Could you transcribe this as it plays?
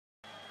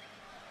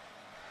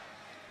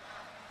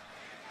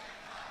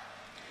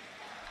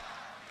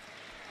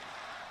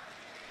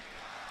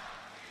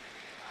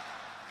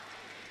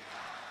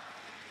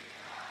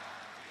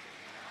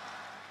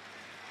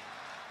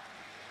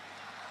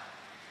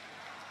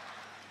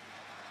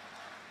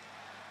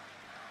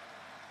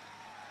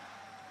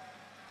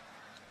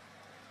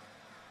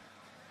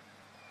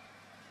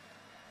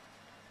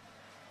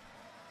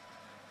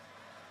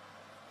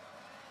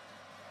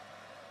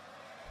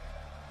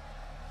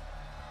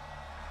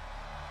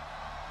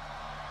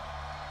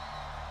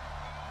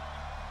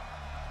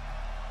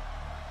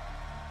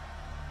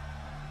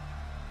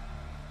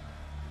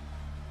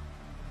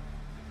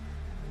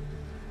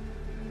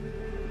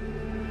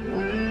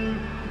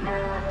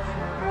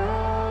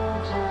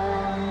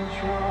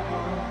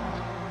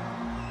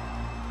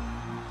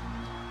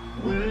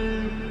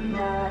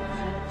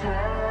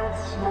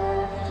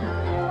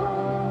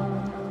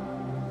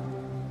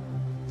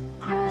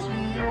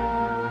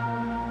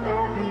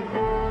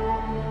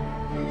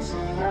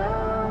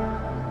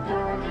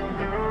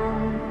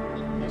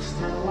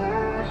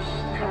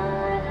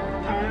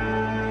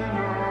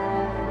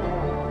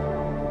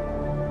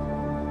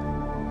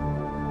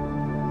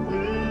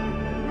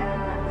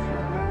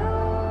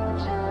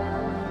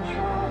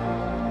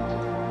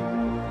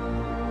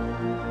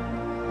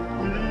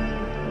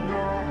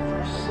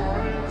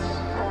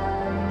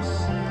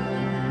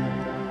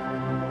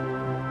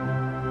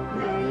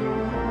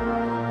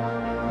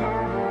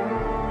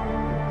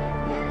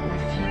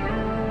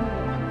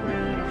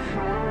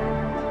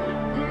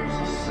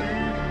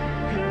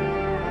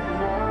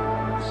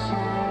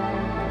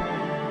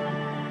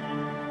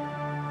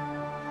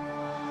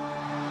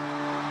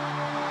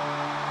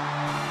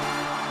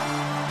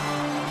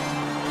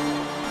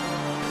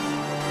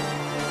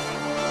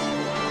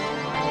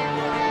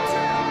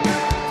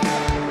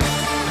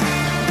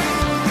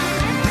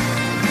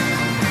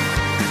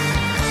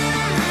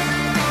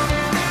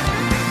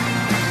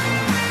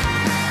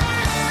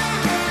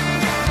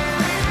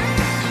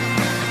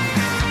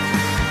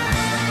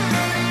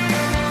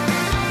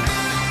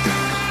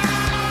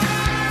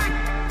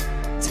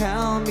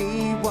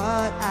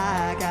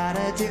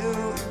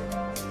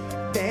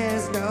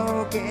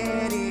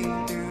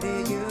getting through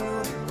to you.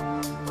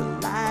 The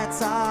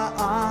lights are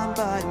on,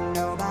 but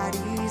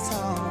nobody's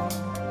home.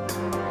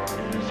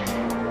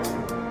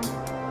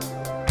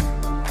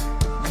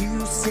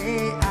 You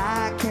say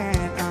I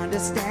can't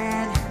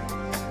understand,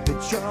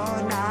 but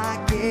you're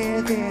not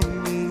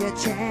giving me a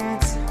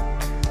chance.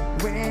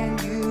 When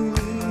you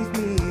leave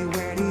me,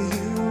 where do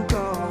you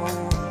go?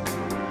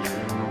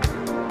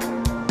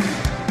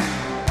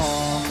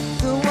 All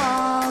the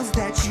walls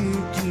that you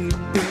keep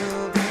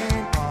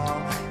building,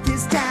 all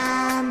this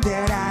time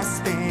that I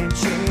spent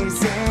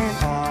chasing,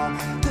 all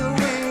the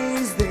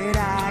ways that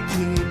I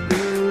keep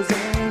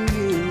losing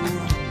you.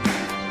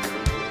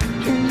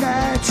 And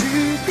the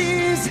truth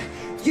is,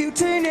 you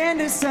turn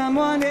into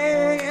someone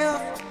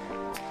else.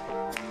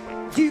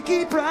 You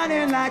keep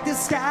running like the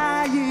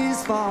sky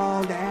is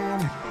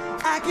falling.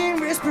 I can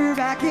whisper,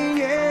 I can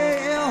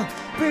yell,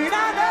 but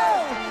I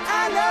know,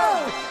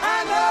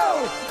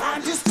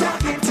 I'm just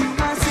talking to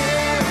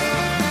myself.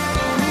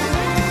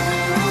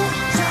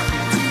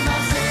 Talking to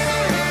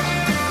myself.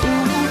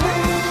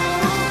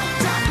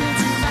 Talking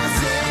to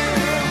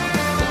myself.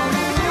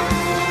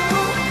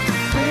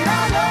 But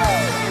I know,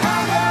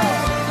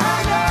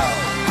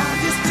 I'm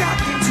just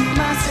talking to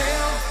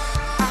myself.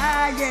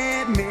 I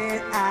admit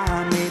I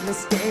made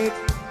mistakes,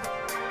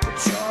 but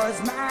yours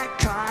might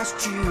cost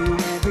you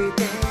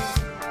everything.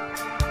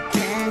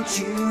 Can't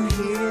you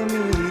hear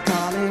me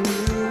calling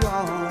you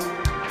home?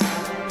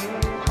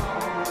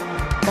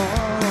 Oh,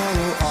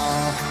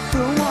 all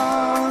the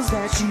walls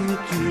that you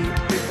keep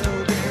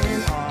building,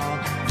 all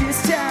this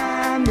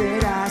time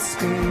that I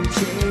spend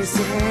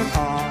chasing,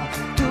 all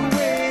the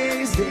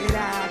ways that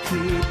I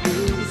keep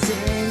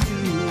losing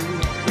you.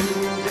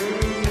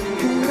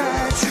 And the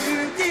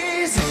truth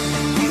is,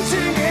 you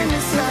turn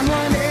into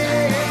someone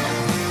else.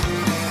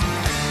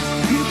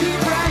 You keep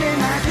running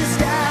like the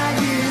sky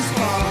is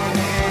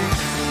falling.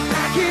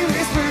 I can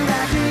whisper,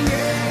 I can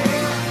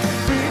yell,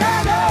 but I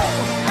know,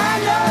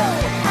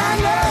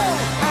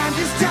 I'm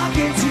just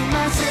talking to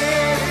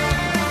myself.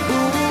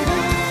 Ooh,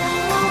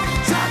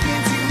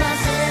 talking to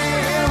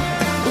myself.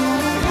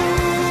 Ooh,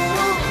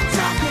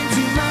 talking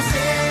to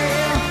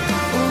myself.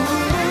 Ooh,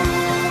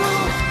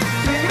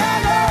 but I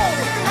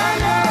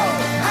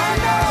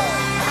know,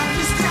 I'm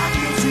just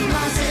talking to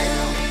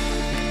myself.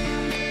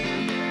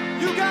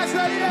 You guys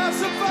ready to have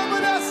some fun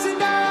with us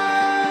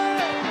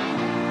tonight?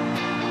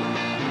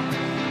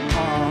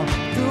 All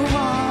the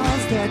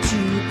walls that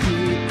you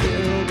keep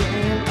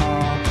building,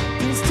 all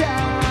this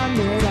time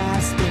that I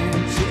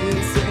spend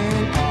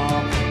chasing, all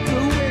the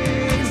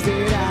ways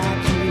that I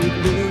keep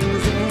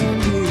losing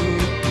you.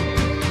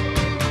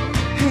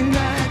 And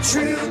the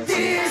truth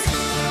is,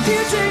 you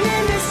turn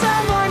into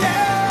someone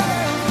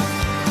else.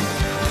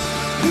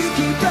 You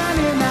keep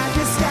running like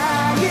the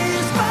sky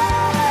is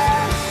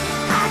falling.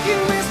 I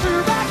can whisper,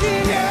 I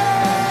can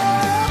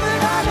yell,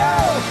 but I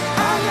know,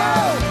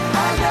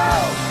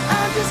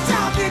 I'm just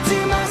talking to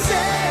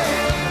myself.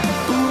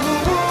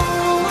 Ooh,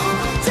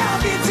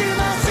 talking to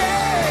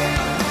myself.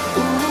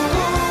 Ooh,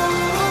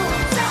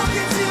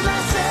 talking to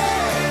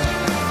myself.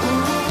 Ooh,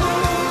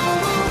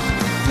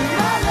 but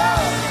I know,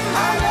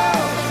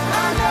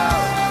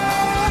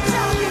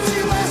 talking to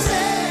myself.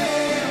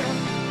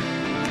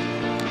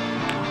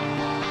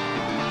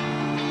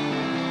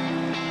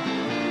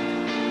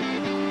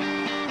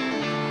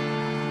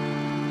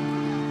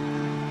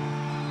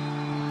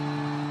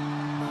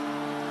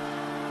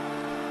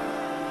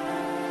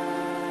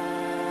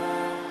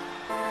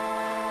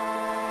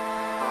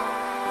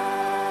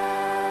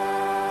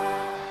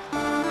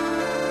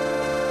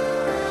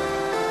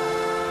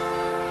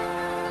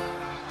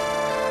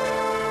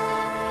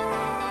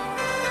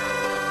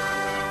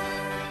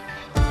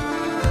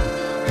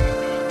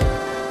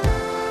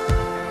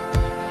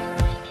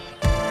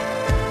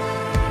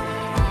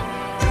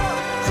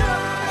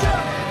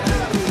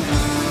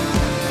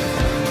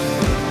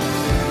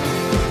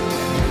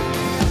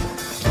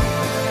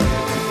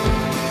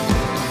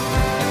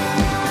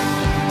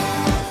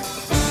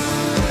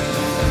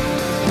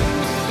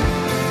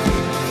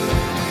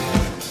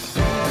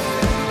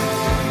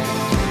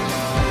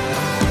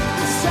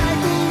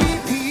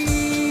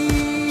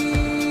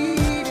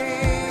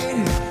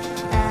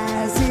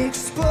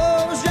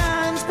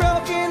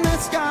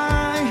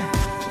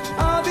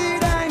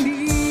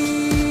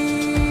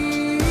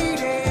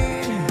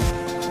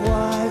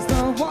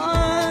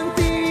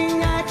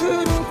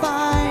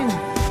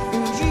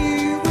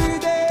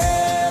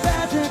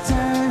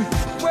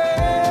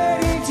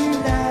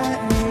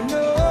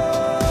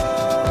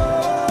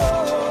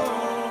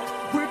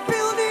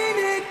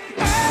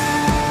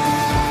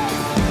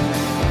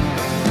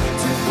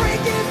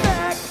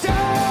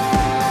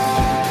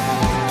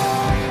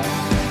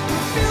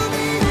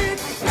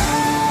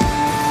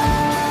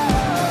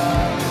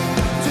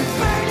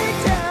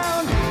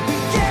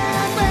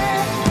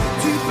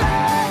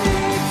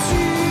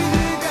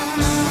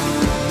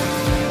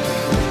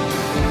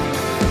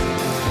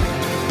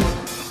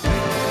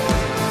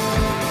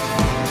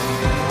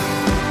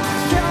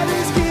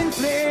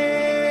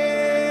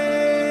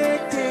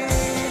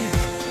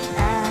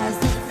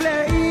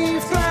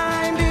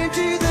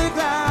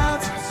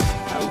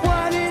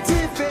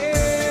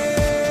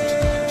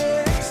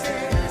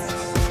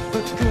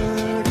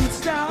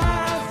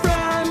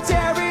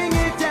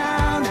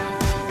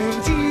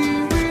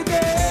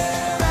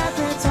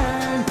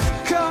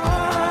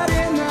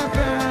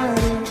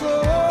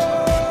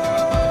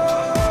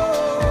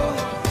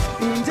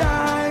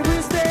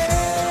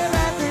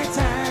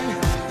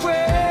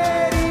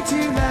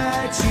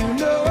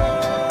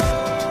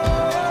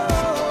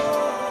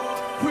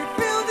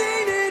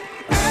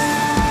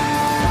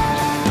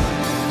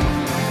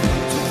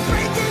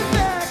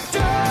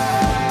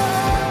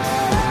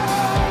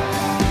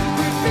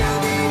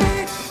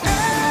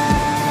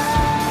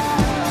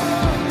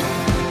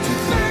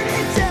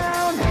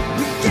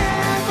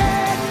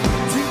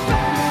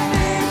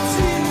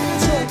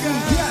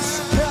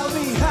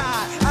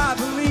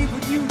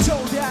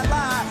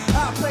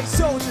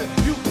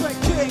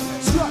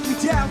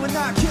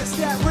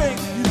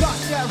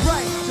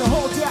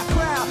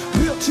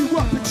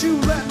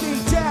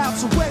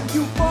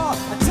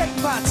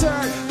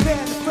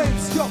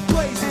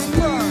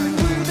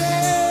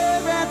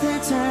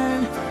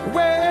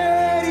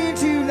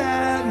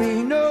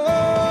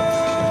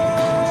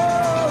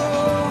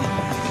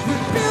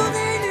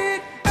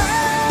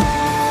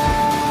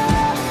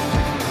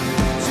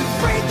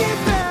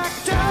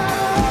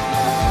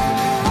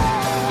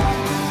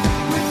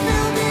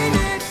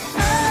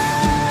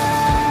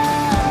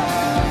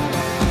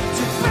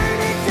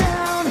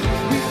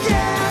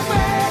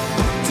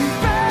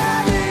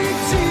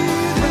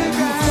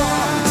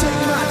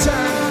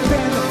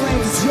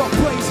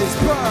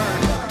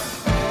 burn.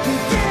 We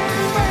get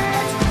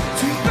ready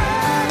to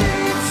burn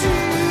into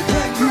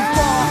the ground. You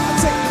fall, I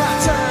take my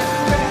turn.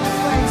 Fan the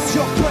flames,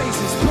 your place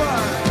is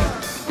burned.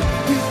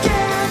 We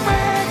get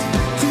ready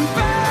to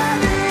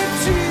burn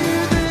into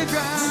the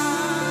ground.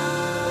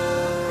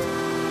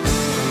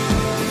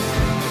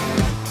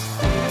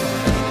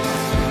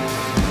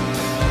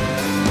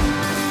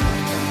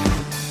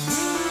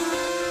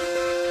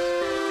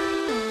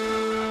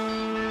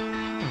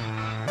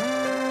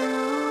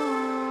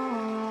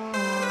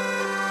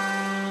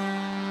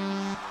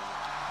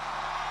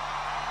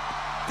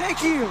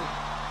 Thank you.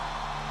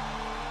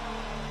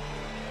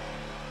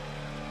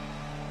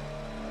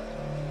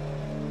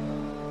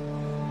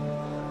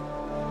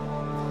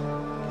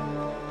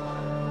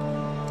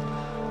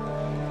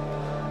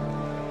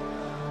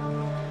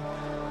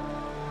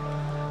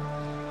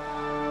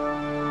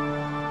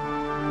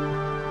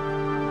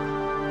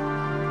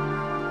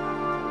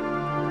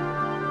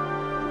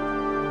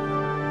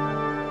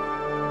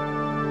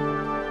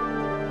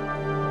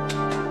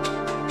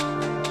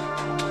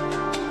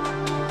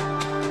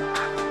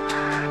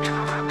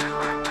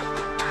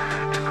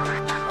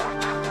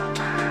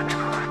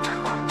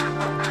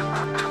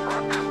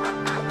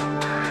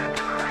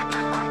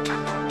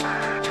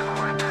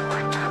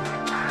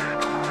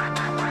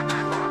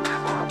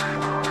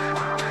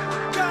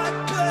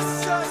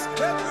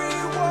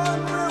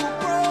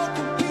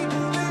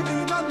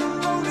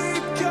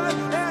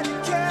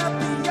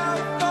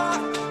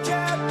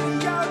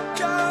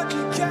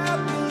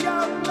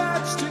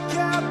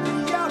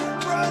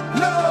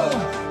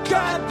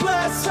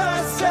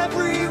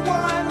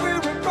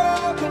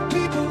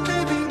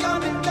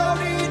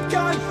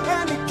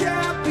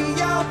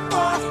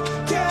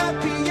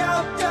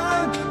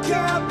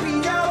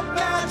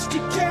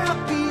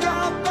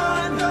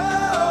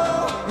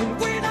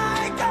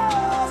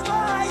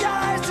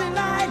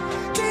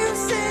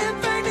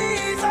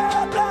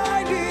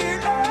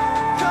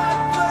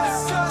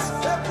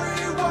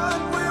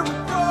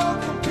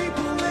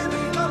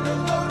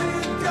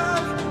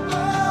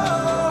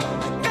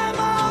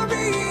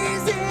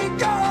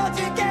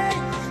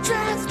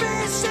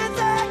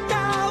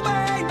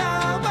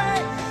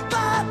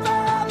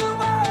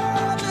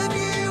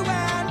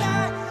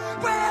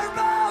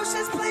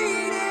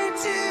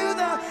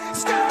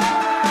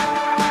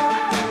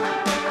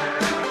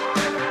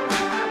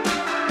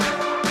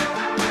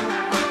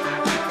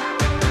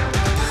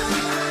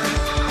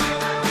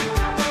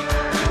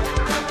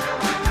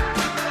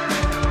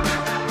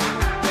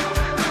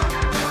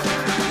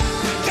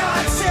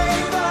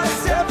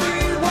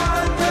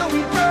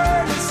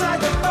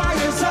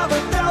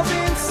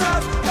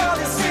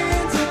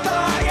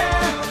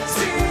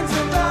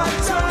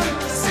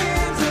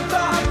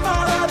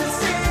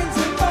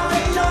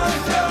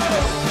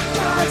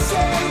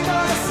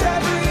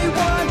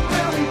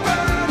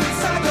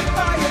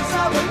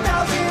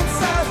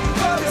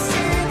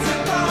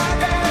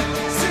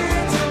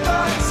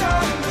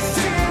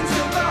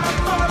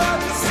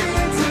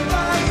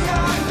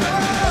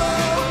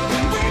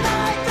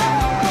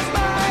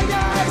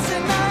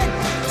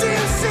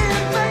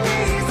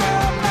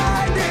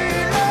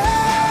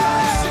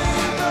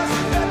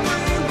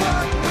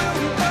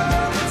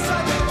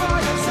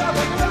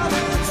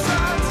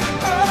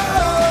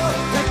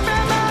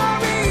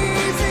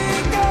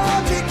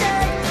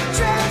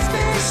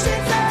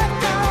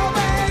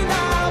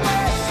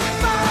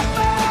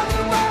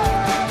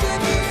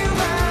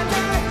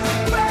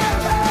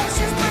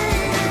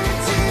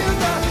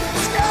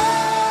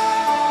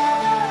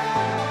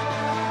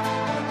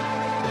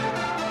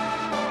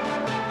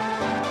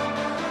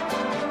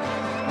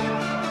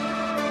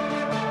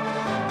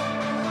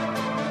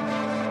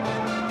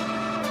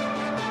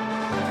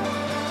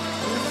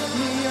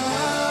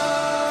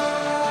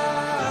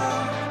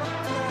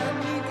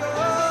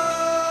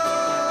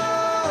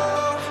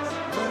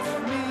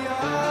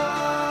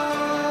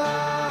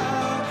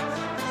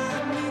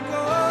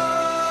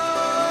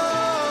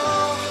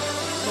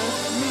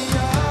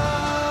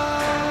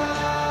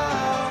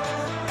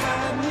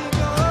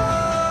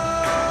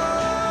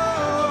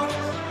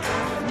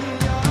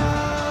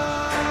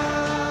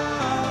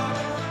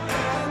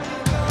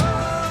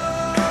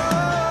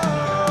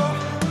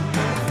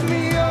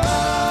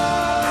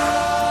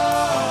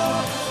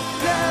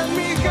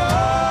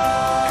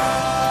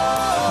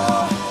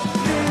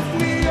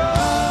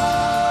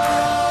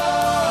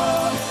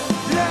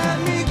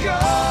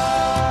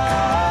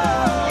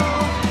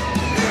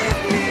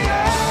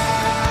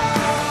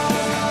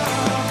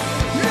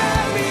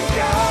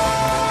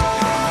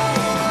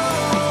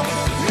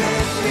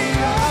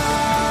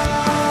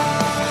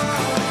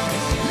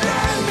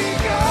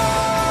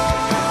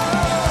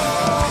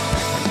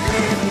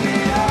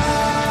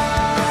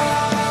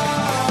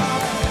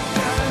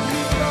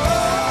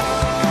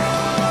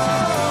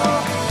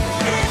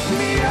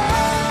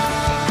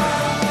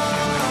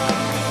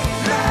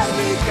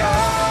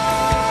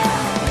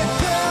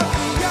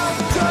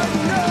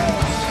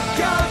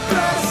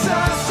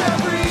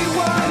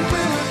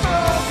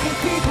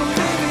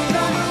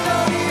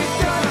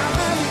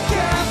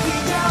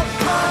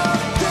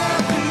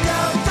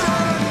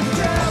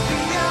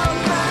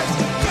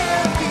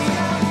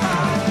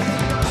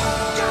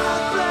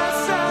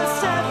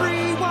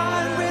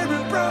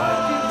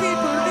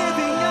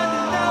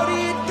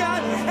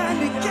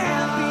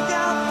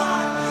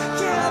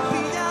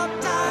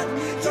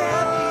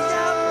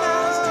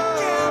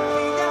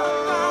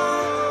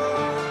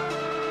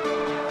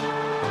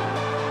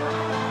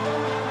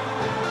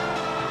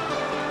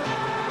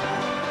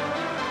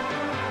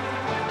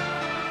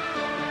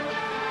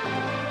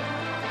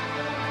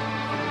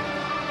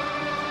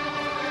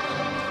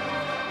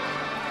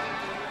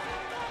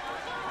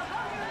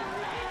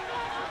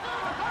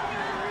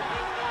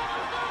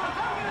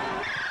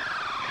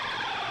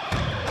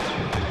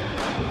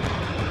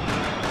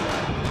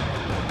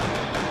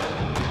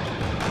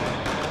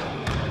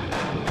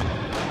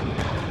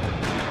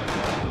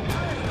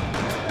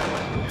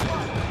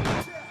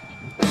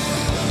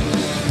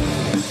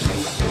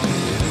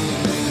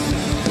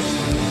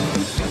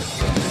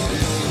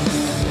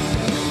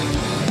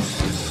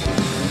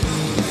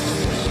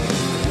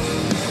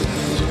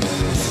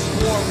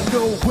 with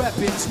no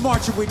weapons,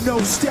 marching with no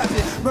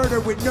stepping, murder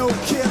with no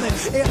killing,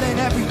 ill in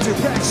every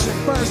direction.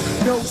 First,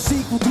 no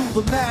sequel to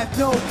the math,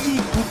 no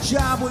equal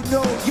job with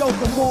no yoke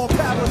of more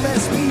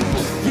powerless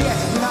people. Yeah,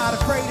 not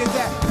afraid of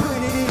that,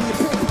 print it in your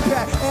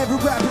paperback. Every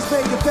rapper's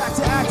made a fact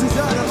to actors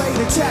on a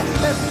later chat.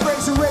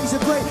 Every razor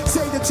blade,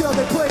 say them till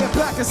they play it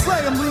back and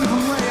slay them, leave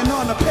them laying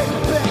on the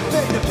paperback,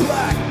 made it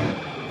black.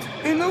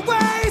 In the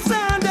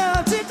wasteland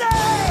of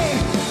today,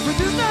 but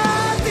there's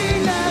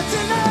nothing left to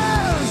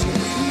lose.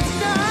 There's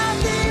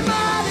nothing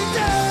more to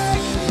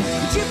take,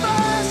 but you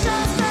must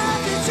just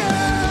have to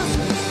choose.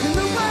 In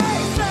the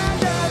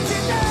wasteland of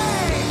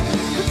today,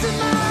 but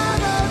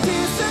tomorrow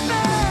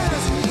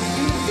disappears.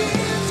 In the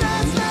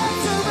future's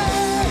slipped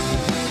away,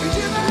 and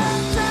you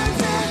must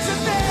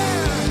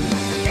disappear.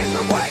 In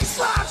the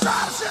wasteland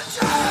of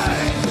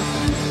today.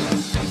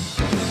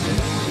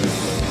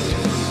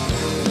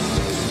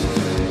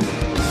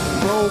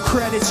 Roll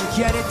credits, you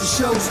get it, the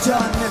show's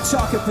done. They're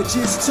talking for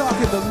just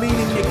talking, the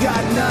meaning you got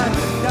none.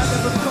 None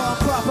of them call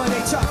proper,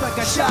 they talk like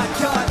a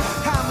shotgun.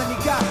 How many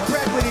got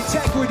bred with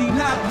integrity?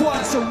 Not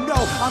one. So no,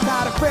 I'm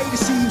not afraid to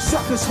see you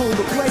suckers hold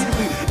a blade of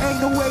me.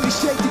 Ain't no way to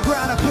shake the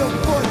ground I built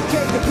for the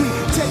K to be.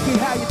 Take it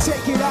how you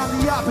take it,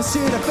 I'm the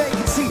opposite of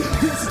vacancy.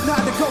 This is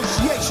not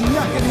negotiation,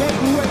 I can hate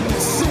and wait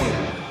to see.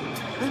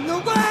 In the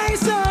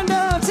wasteland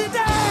of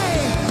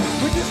today,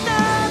 but there's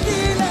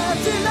nothing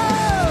left to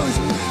lose,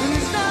 and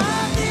there's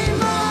nothing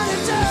more to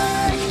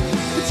take,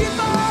 but you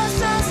must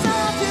just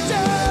have to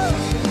do.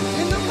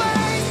 In the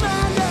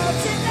wasteland of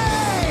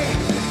today,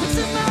 but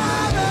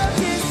tomorrow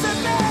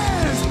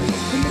disappears,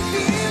 and the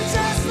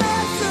future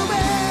slips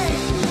away,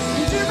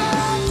 and your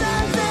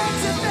options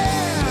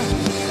disappear,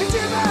 and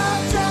your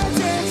options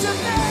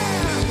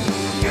disappear.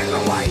 In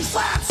the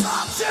wasteland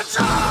of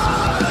today.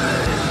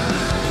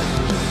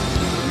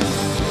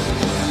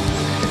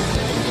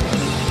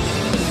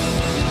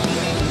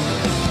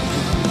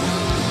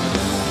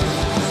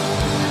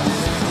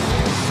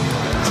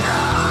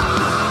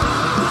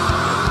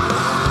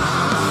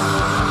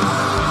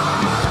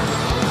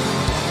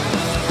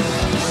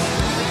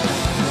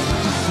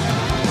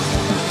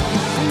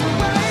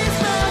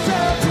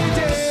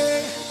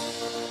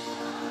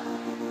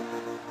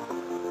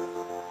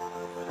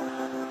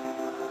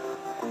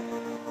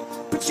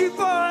 But you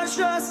forced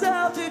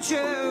yourself to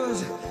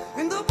choose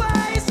in the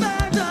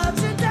wasteland of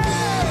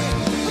today.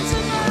 But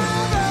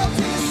tomorrow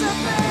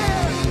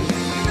disappears,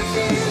 and the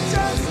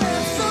future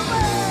slips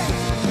away,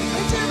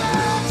 and your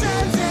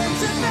options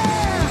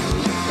disappear,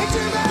 and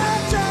your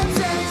options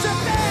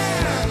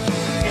disappear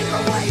in the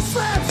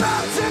wasteland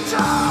of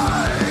today.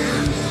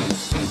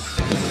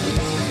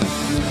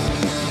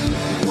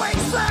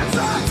 Wastelands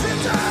of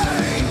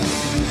today.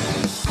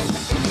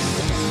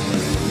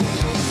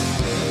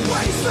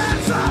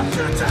 Wastelands of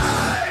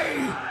today!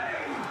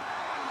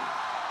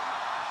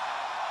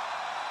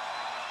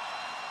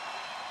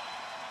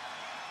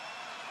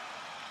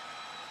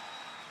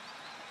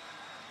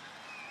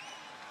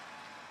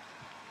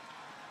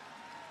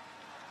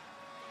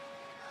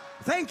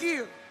 Thank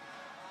you.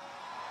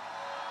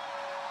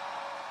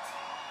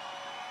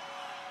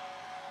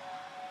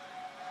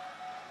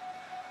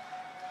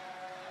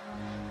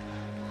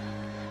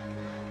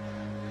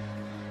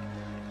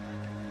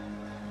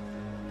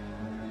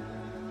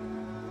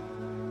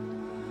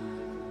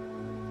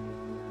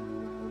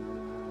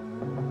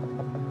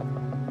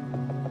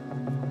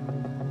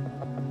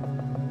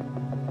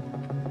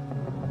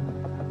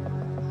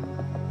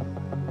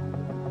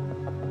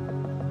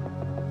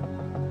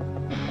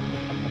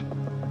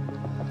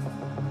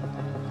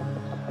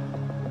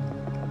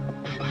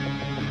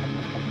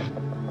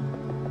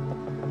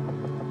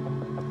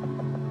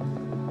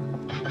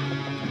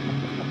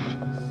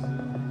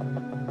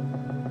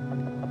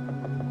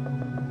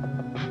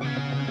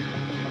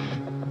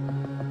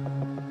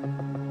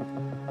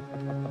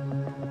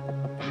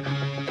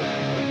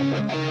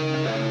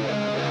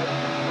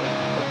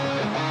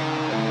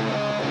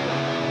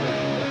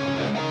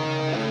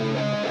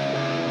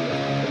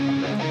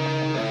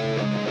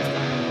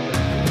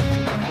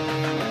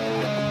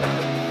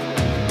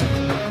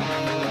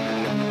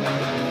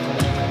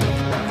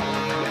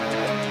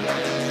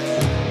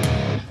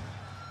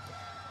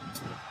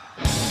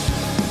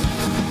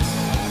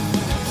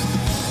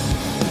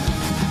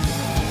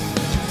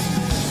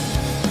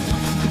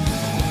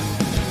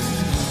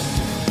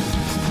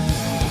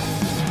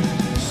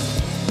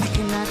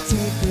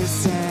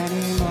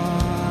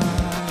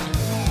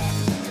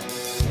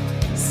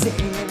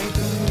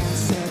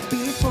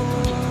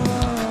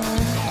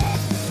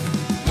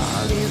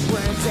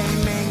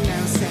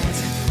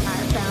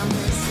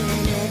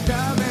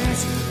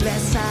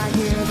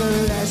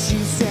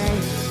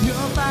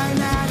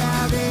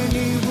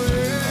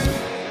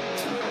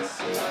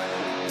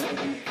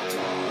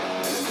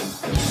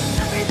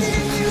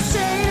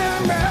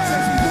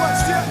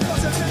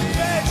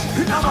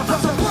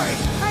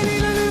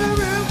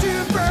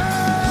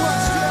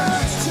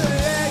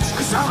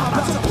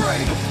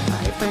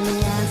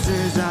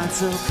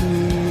 So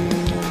clear,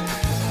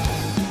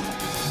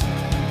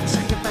 wish I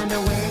could find a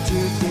way to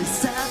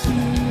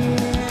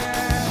disappear.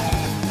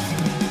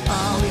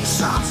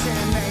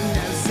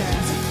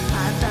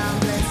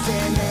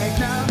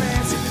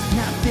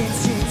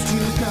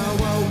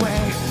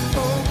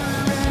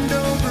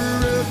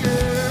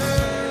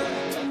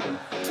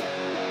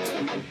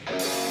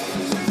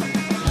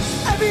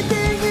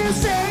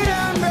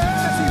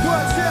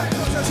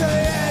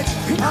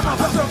 I'm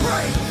about to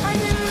break. I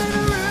need a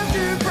little room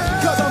to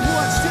breathe. Cause I'm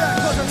one step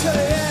closer to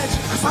the edge.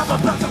 I'm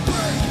about to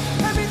break.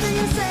 Everything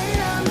you say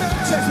I'm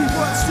not. Take me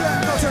one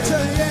step closer to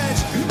the edge.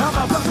 I'm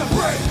about to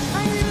break.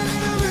 I need a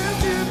little room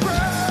to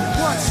breathe.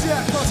 One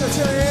step closer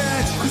to the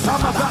edge. I'm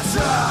about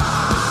to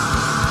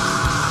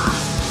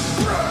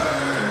break.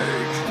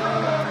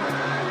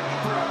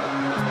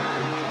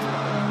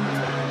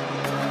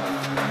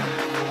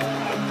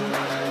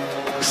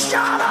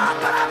 Shut up,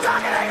 but I'm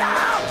talking to you.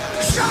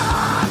 Shut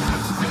up.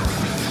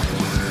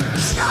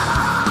 Shut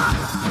up.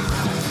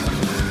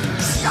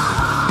 Shut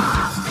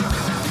up.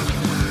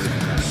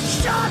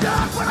 Shut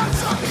up when I'm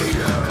talking to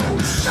you.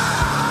 Shut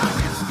up.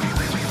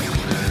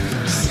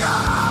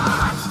 Shut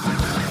up.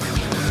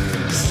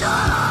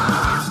 Shut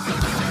up.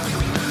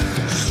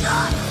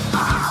 Shut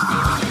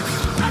up.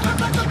 I'm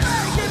about to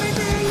break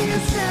everything you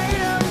say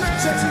I'm not.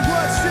 Takes me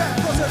one step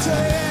closer to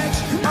the edge.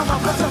 I'm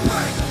about to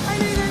break. I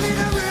need a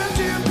little room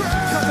to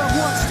breathe. Cause I'm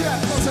one step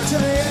closer to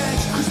the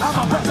edge. I'm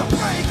about to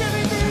break.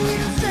 Everything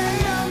you say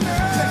I'm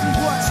not. Take me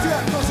one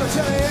step closer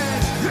to the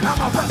edge. I'm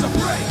about to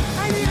break.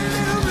 I need a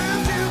little room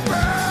to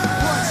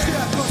breathe. One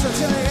step closer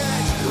to the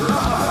edge. I'm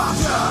about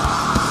to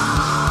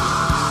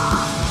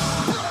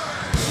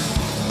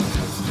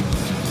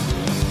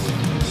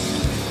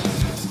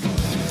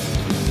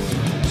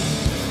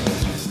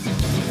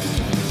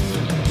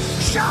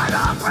shut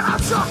up when I'm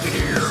talking to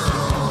you.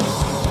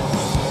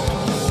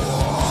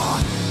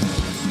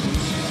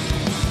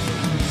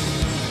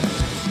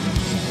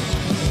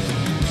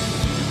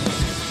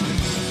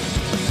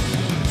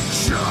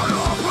 Shut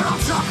up when I'm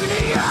talking to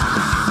you.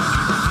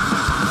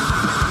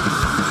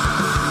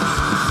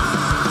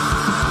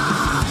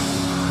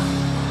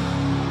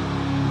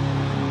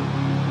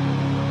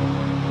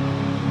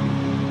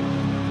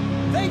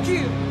 Thank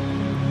you.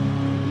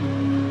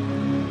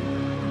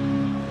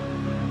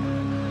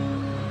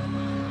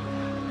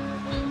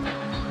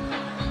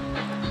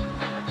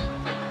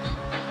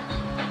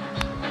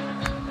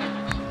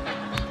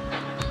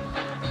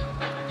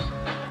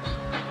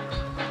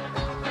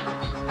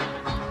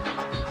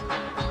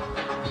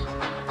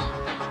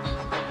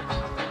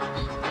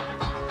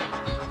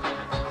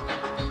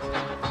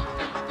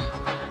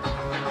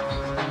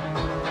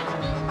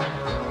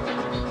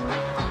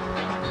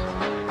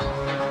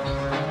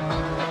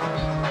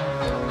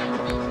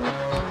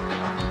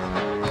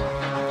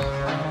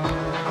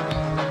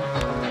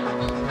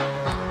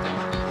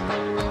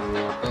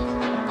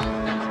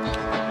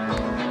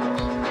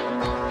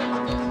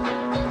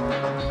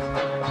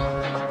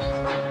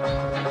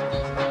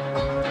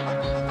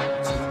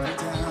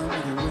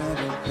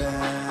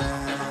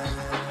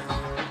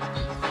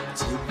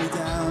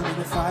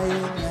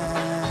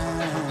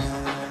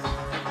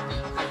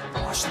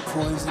 Wash the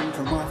poison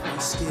from off my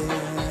skin.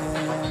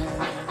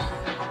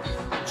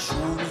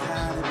 Show me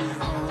how to be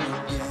whole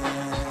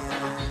again.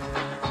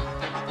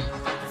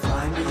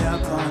 Fly me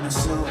up on a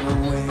silver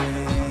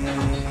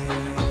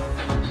wave.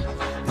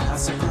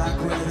 Past the black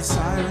where the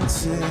sirens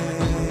sing.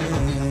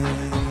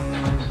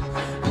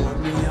 Put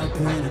me up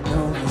in a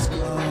Nova's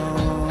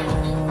glow.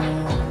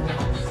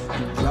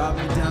 And drop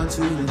me down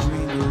to the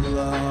dream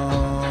below.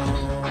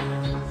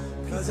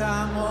 Cause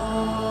I'm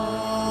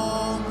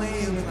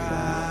only a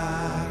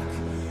crack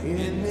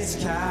in this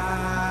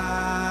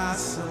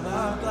castle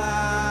of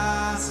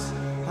glass.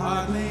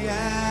 Hardly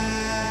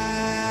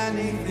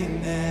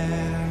anything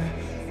there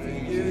for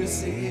you to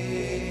see.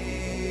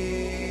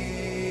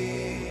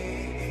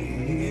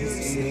 For you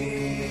to see.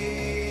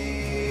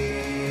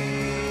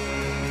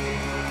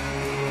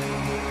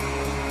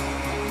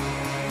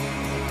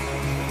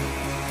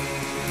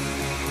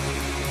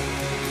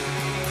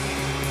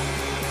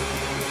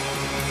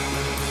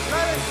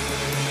 Ready?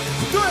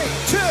 3,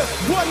 2,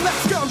 1,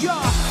 let's go,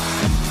 y'all!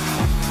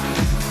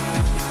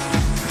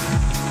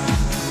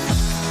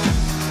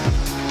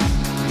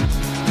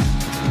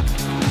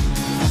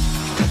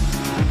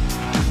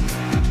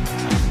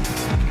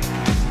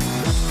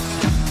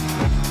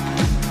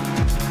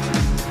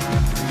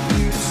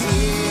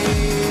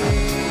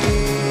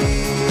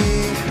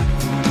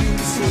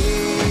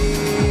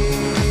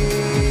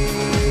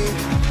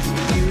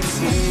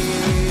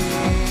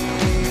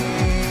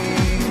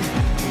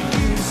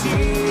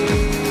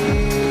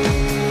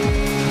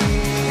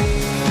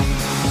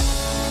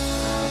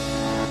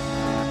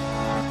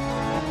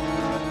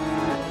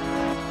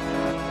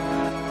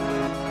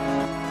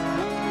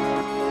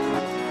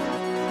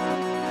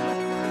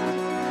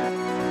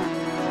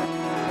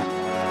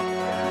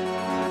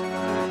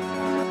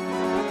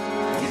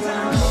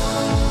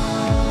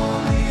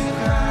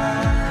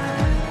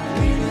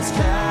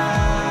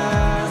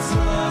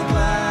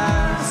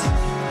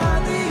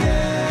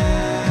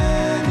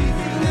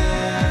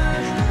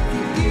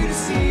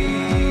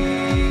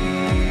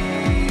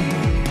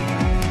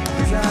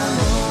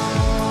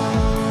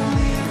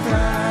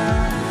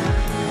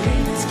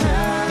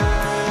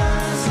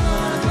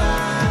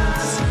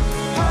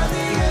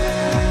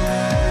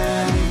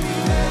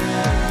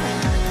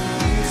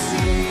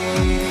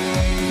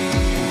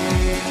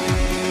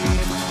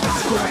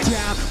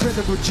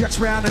 that rejects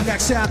round the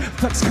next sound.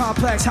 Flex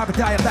complex, hyper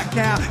dialect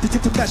now.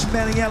 Detective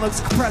measurement, yellows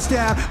compressed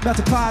down.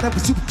 Melted pot up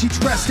with super key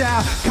stressed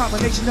out.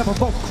 Combination of a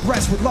vocal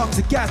rest with lungs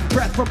and gas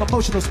breath from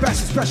emotional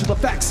special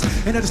effects.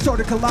 In a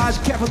distorted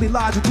collage, carefully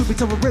lodged with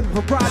groupings of a rhythm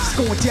barrage. It's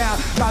going down.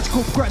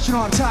 Logical progression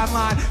on a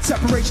timeline.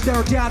 Separation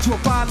narrowed down to a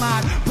fine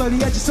line. Blur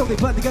the edges so they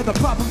blend together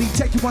properly.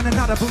 Take you on and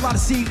out of a lot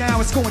of sea now.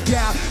 It's going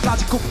down.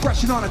 Logical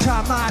progression on a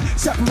timeline.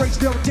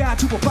 Separation narrowed down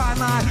to a fine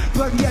line.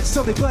 Blur the edges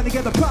so they blend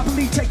together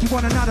properly. Take you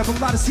on and out of a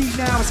lot of sea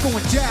now. It's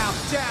going down,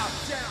 down.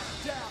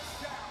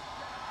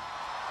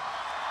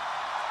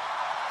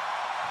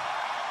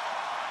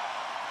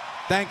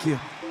 Thank you.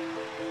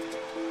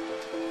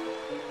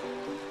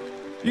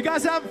 You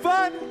guys having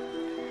fun?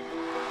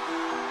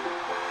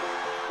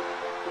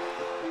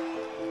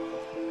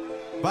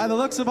 By the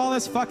looks of all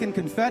this fucking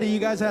confetti, you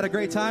guys had a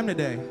great time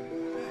today.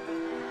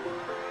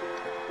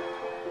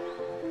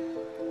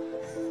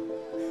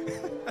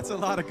 That's a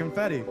lot of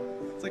confetti.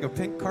 It's like a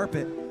pink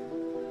carpet.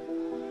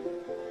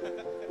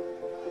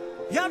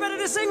 Y'all ready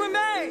to sing with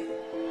me?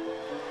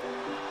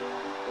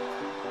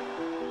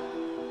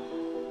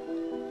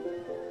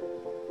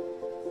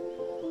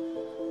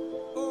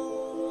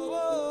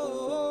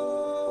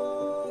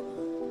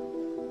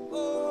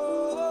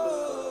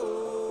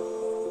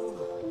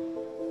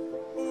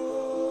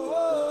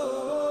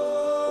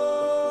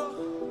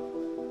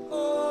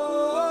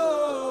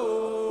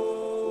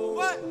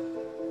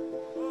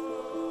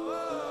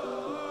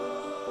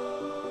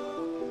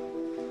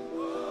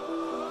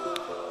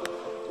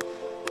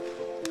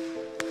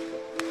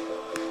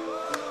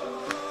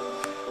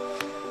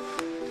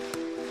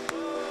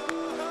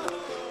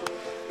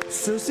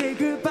 So say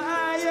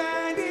goodbye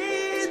and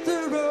hit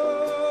the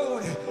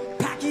road.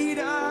 Pack it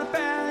up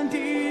and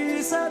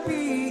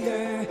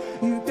disappear.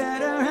 You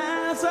better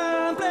have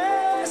some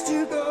place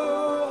to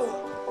go,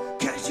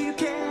 'cause you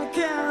can't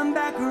come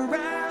back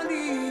around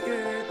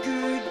either.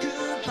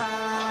 Goodbye.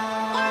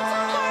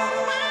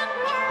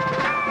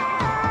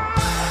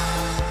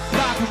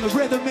 Live from the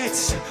rhythm,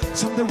 it's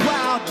something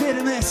wild,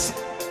 bitterness.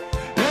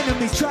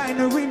 Enemies trying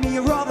to read me,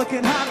 you're all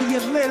looking highly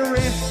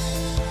illiterate.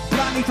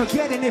 Blindly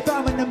forgetting if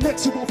I'm in the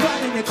mix, you won't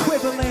find an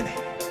equivalent.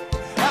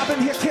 I've been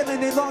here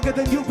killing it longer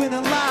than you've been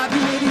alive,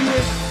 you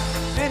idiot.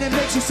 And it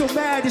makes you so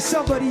mad that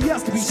somebody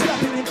else could be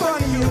stepping in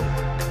front of you.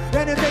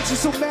 And it makes you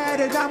so mad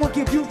that I won't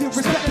give you the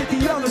respect that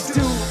the others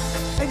do.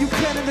 And you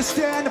can't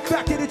understand the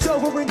fact that it's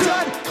over and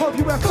done. Hope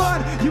you have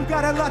fun. You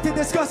got a lot to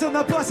discuss on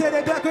the bus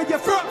headed back where you're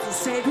from. So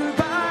say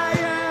goodbye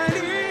and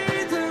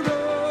hit the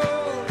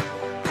road.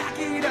 Pack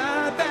it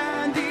up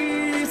and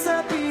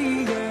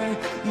disappear.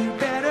 You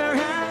better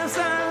have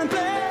some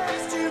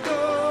place to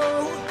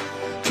go,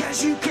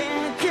 'cause you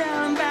can't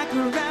come back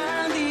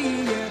around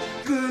here.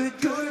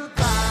 Goodbye.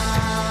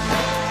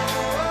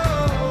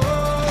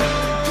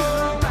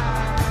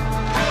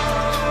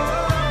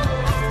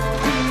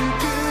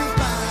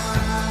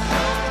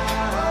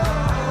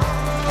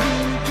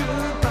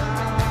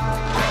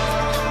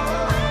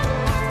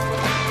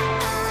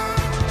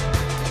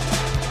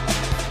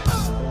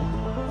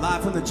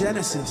 Live from the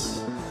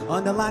Genesis,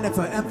 underlining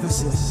for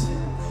emphasis.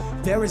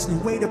 There is no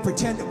way to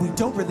pretend that we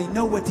don't really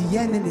know what the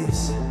ending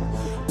is.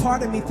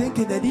 Part of me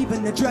thinking that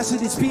even addressing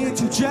it is being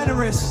too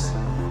generous.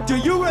 Do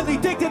you really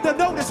think that the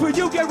notice where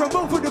you get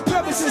removed from the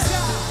premises?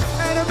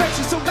 And it makes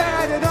you so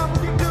mad that I'm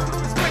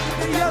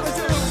respecting the others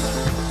do.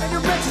 And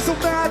it makes you so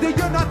mad that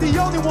you're not the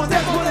only one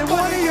that's wanting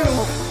one of you.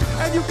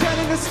 And you can't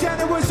understand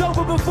it was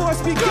over before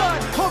it's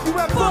begun. Hope you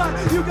have fun.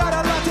 You got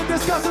a lot to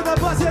discuss on the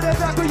bus headed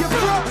back where you're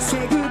from.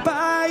 Say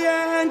goodbye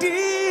and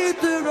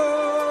hit the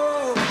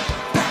road.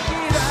 Pack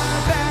it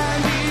up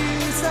and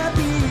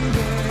disappear.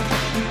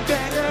 You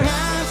better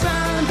have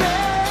some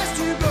place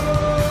to go,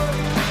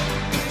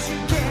 'cause you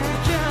can't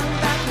come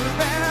back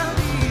around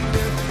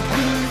either.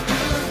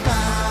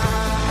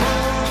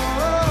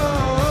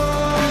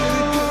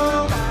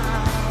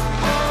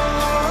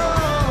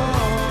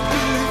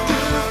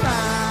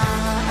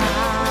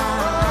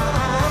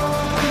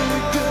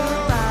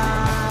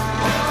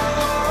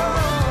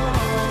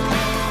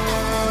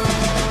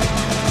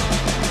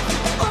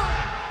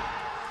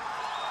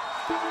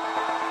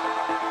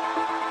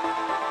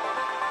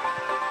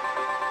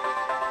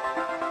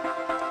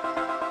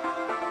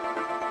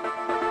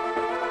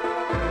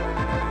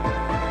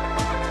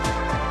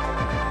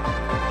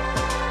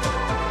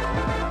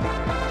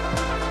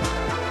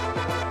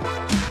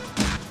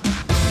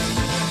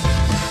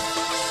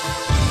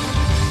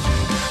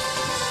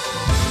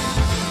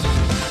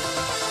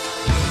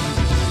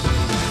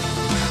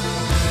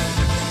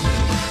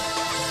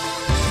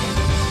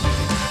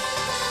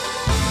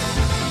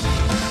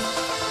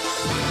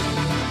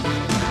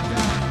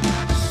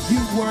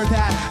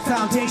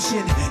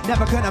 Foundation,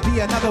 never gonna be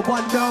another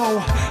one,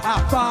 no.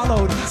 I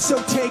followed,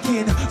 so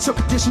taken, so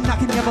conditioned I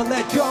can never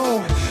let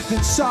go.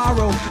 Then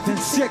sorrow, then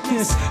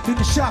sickness, then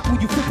the shock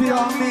when you flip it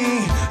on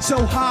me.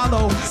 So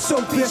hollow,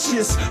 so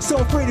vicious, so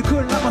afraid I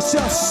couldn't let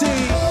myself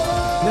see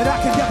that I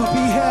can never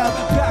be held.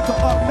 Back or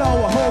up,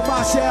 no, I hold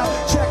myself.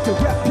 Check the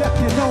rep,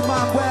 you know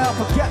mine well.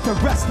 Forget the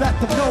rest, let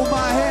them know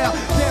my hell.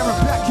 There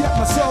and back, yep,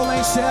 my soul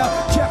ain't sell.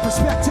 Kept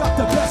respect up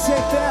the best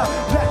they fell.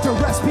 Let the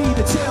rest be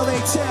the tale they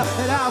tell.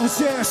 And I was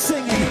there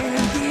singing.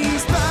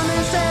 These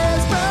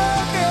promises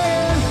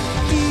broken,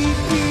 deep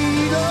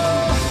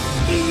below.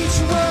 Each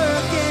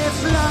word gets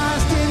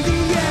lost in the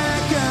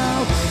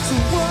echo. So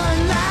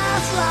one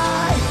last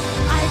lie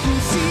I can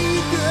see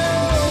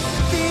through.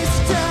 This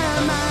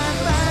time I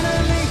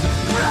finally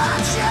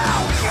brought you.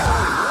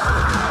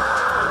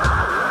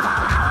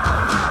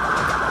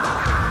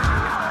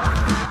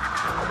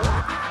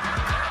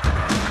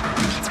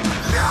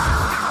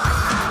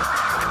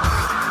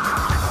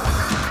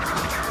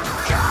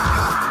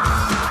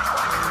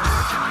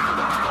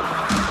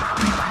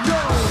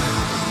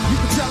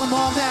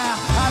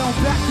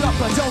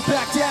 I don't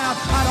back down,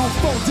 I don't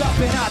fold up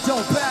and I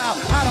don't bow.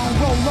 I don't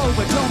roll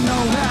over, don't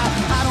know how.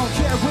 I don't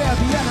care where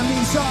the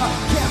enemies are.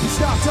 Can't be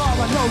stopped, all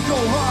I know go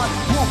hard.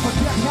 Won't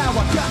forget how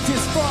I got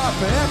this far.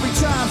 For every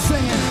time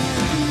singing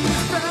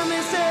These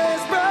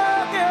promises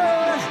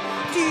broken,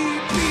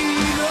 deep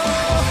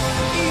below.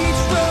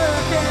 Each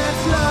word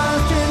gets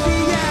lost in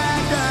the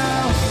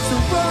echo. So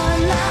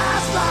one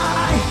last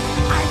lie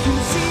I can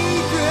see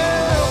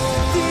through.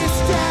 This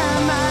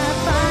time I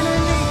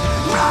finally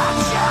brought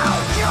you.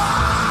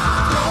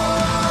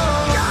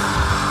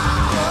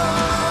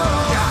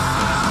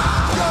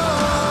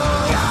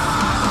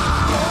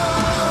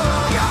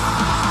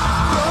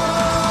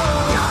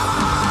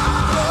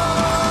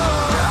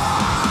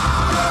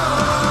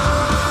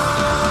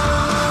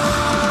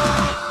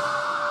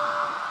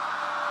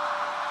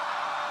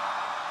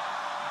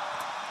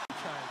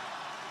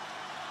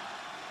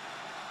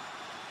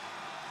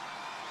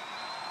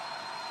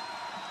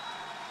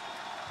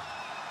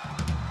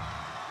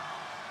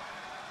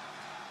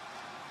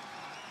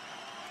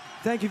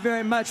 Thank you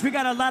very much. We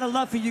got a lot of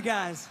love for you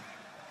guys.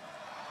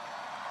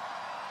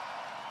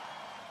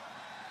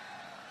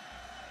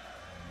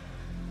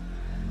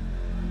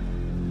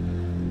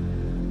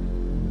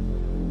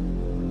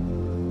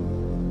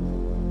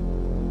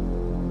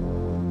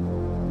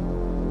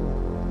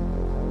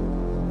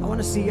 I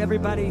want to see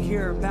everybody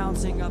here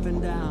bouncing up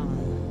and down.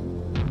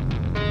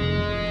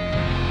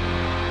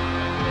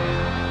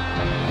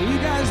 Are you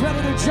guys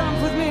ready to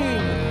jump with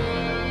me?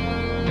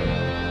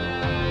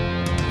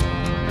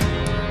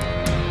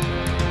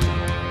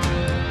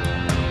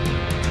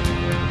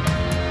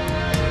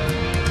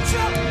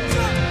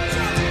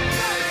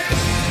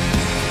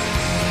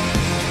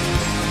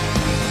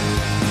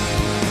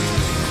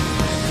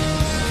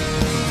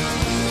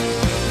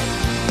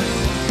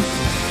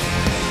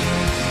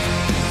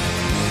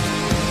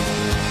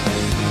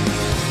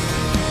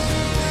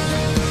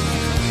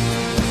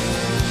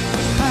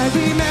 I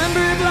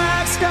remember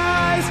black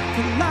skies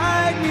and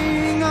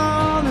lightning.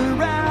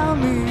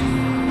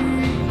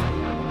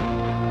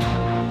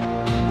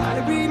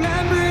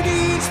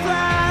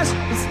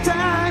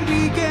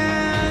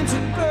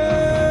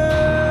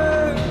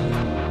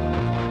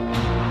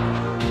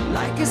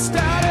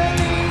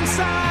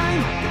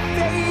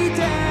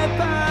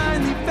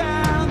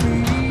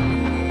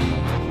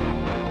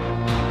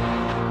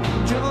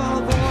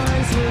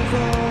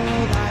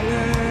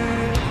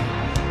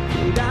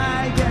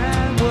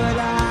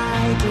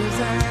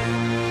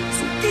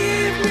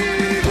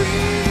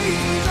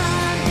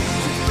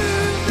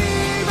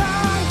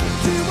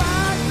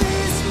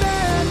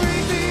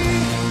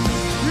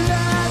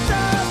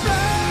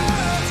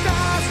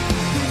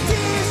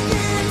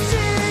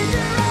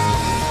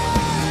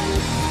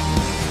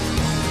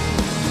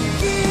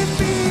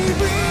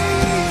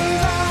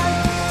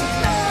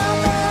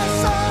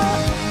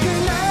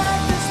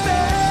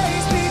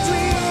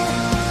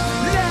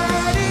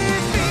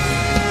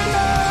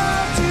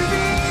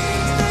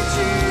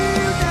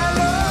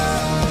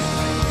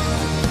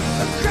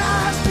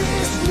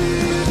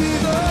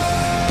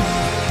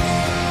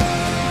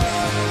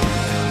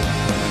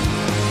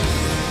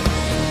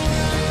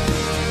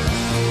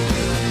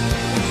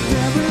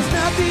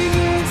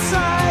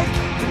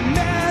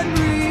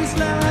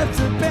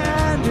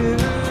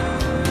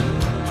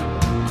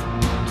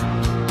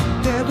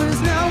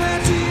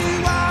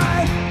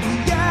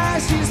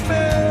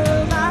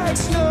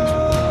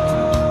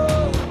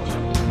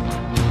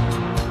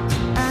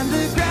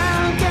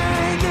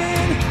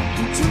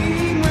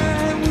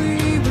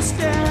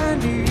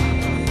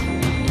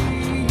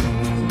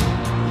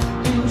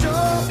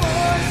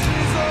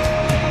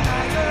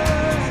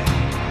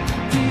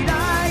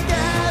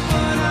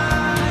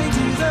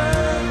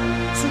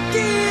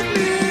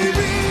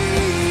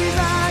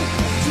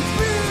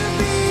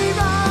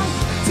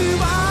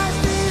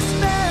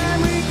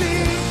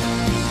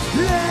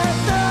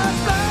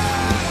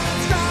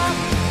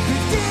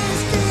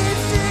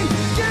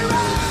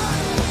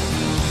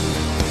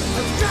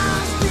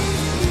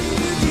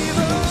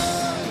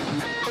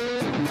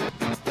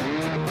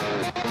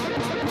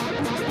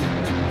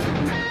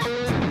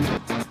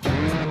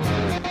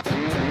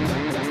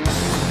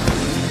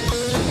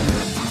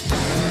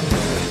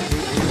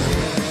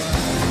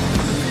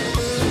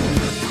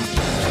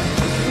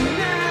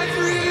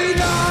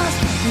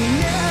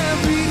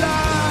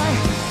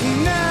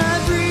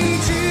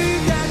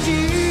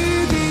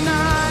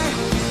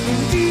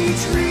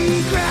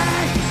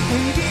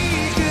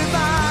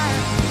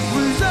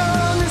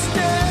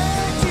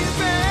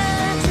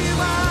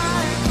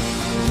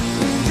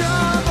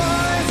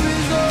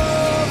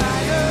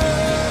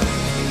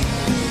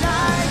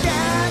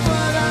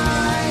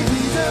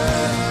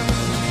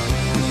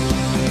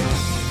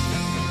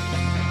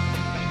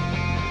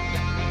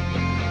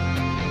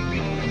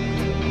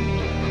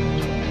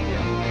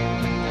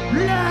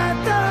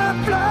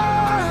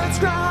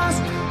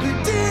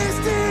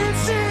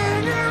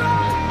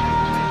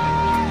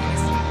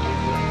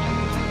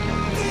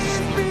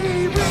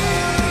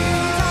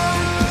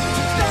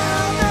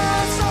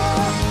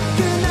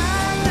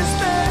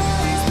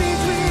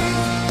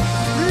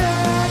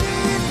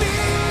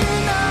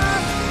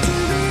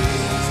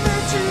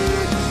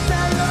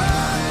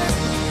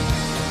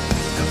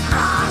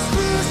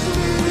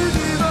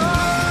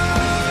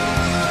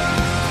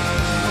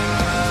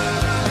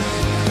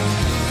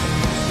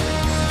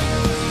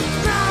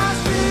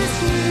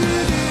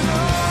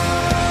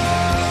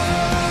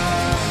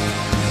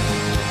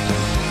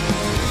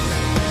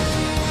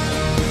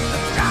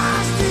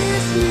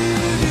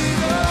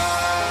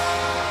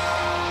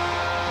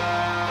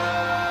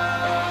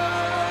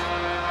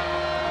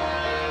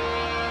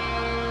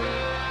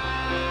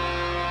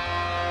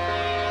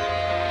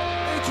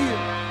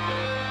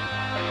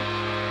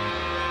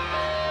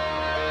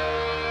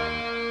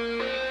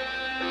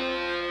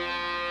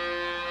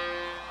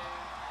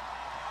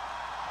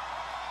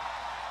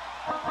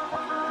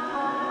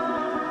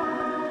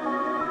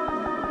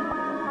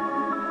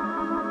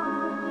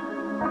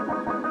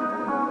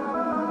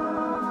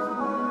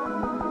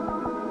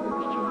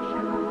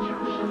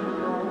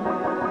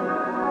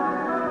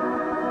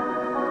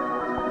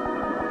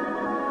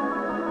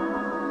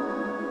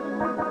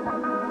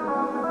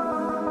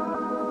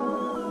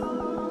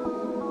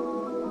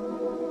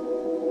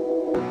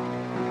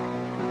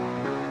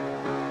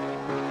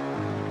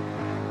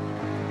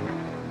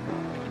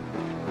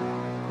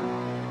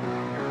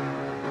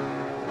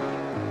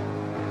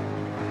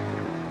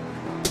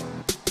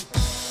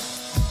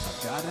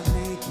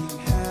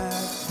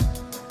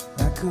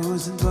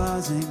 echoes and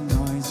buzzing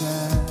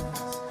noises.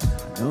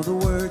 I know the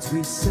words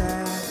we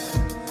said.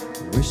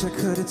 I wish I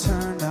could have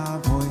turned our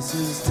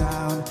voices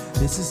down.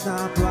 This is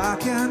not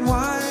black and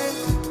white,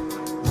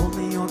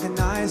 only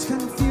organized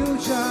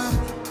confusion.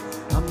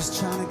 I'm just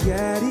trying to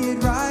get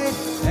it right,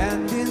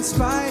 and in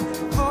spite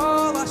of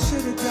all I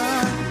should have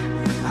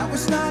done, I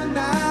was not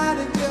mad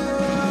at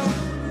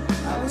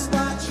you. I was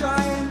not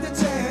trying to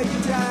tear you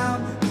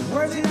down. The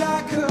words that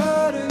I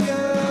could have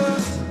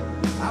used,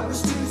 I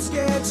was too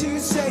scared to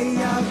say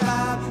out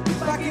loud.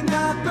 If I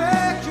cannot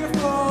break your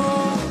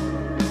fall,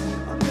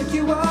 I'll pick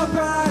you up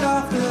right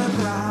off the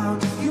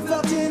ground. You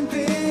felt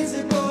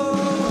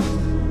invisible,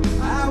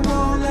 I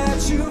won't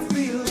let you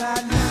feel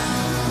that now.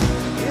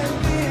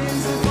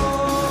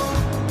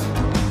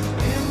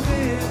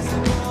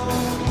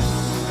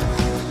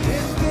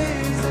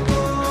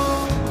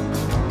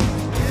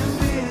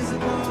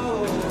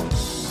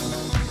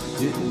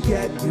 Didn't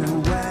get your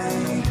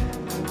way,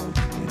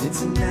 and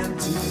it's an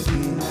empty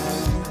feeling.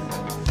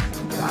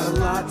 Got a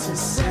lot to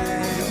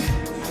say,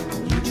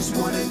 and you just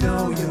wanna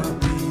know you're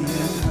being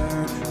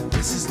heard.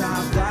 This is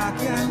not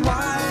black and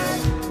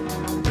white,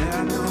 there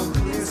are no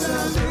clear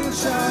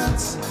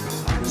solutions.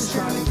 I'm just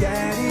trying to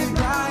get it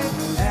right,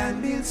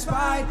 and in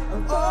spite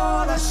of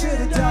all I should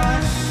have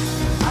done,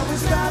 I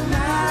was not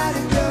mad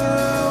at you.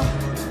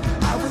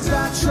 I was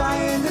not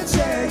trying to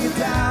tear you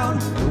down.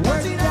 The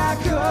words that I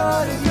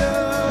could have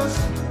used,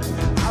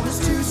 I was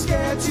too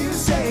scared to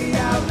say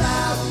out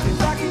loud.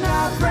 If I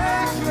cannot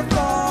break your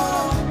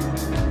fall,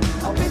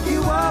 I'll pick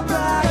you up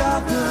right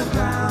off the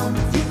ground.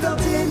 If you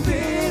felt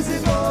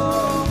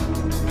invisible,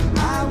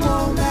 I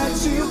won't let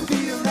you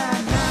feel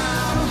that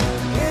now.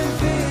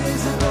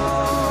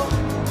 Invisible,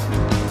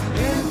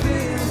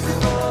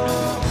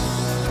 invisible,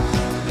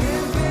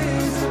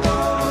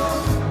 invisible,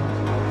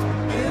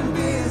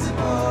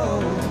 invisible.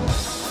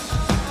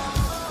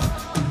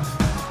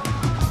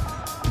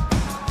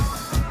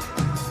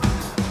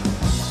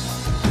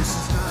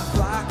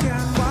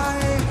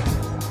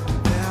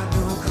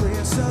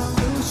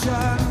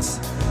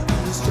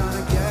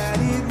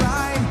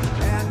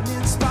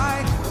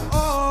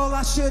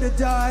 Should have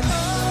done.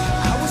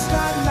 I was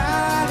not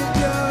mad at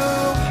you.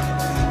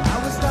 I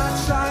was not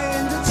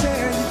trying to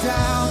tear you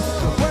down.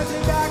 The words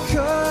that I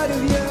could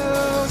have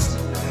used,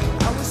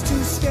 I was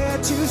too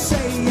scared to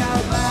say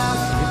out loud.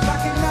 If I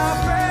cannot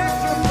break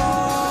your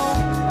fall,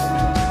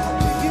 I'll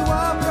pick you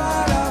up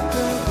right off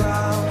the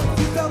ground. If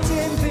you felt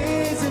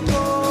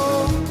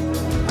invisible,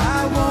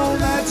 I won't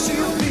let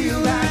you feel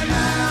that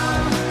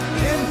now.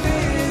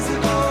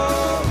 Invisible,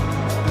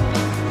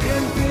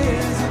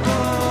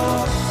 invisible.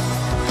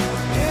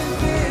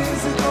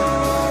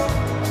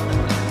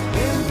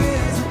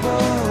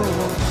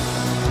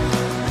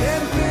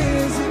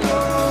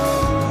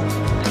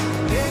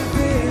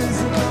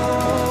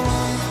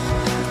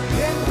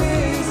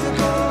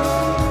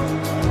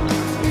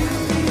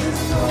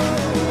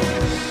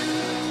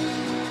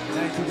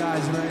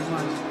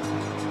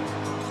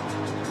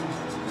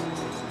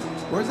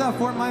 Where's that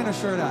Fort Minor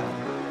shirt at?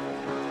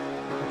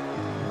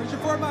 Where's your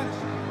Fort Minor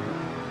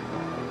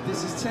shirt?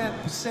 This is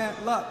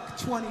 10% luck,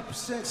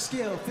 20%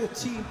 skill,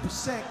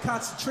 15%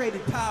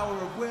 concentrated power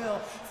of will,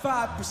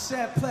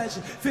 5%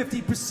 pleasure,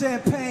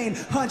 50% pain,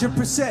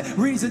 100%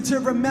 reason to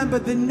remember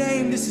the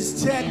name. This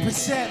is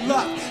 10%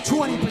 luck,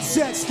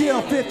 20%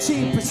 skill,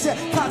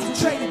 15%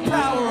 concentrated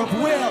power of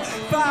will,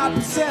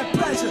 5%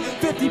 pleasure,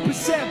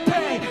 50%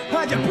 pain,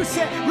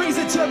 100%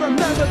 reason to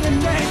remember the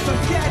name.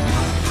 Forget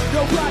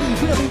nobody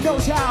really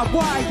knows how and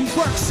why he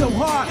works so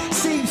hard.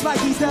 Seems like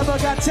he's never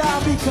got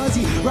time because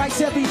he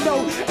writes every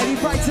note and he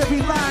writes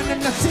every line,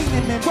 and I've seen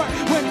him in work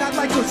when that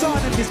light goes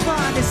on in his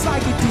mind. It's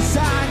like a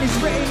design is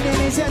written in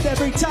his head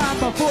every time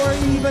before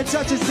he even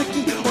touches the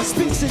key or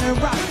speaks in a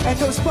rhyme. And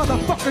those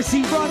motherfuckers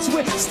he runs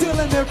with still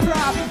in their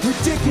prime.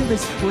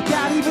 Ridiculous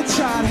without even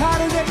trying. How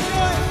do they do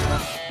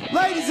it?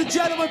 Ladies and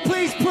gentlemen,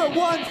 please put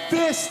one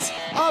fist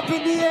up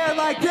in the air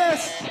like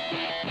this.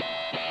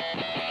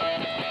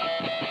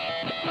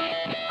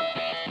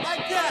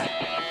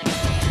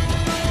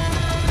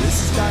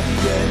 Not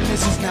the end,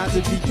 this is not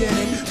the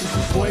beginning. With a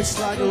voice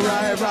like a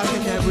riot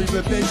rocking every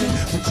revision.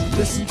 When you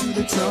listen to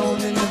the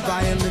tone and the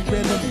violent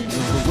rhythm, you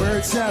know the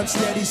words sound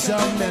steady,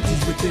 some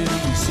empties within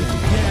you. Say,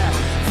 yeah,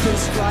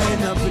 fists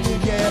flying up in the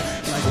air,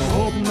 like we're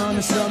holding on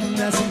to something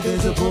that's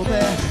invisible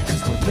there.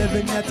 Cause we're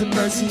living at the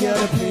mercy of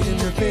the pain and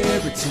the fear.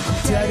 Until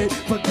you dead it,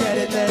 forget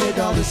it, let it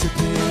all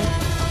disappear.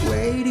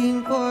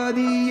 Waiting for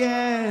the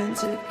end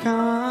to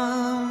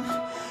come,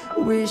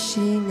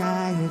 wishing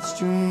I had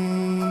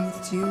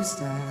strength to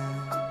stand.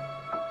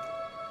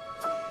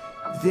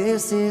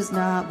 This is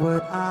not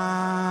what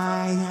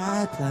I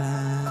had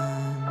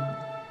planned.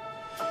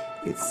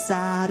 It's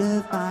out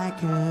of my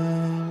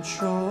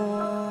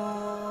control.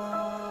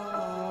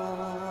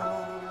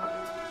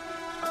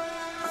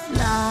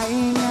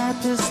 Flying at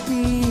the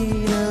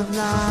speed of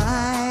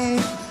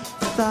light,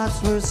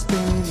 thoughts were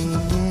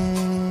spinning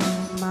in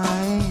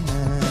my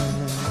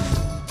head.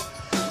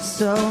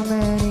 So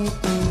many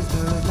things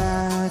were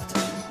left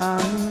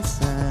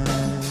unsaid.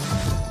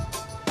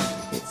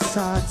 It's it's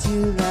hard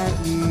to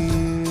let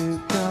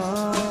you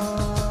go.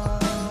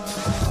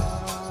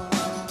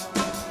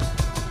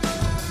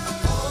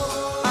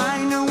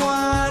 I know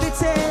what it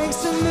takes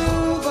to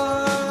move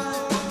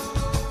on.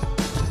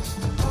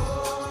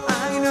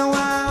 I know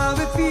how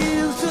it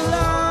feels to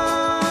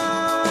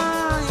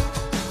lie.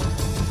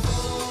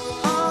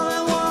 All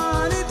I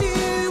wanna do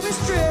is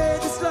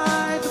trade this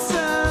life for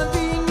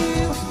something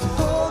new,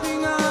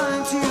 holding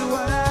on to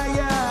what I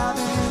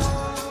haven't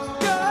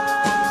got.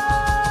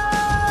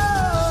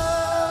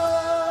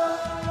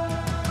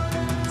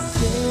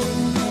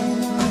 Sitting in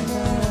an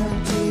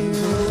empty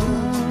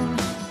room,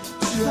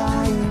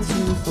 trying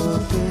to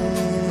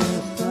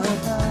forget the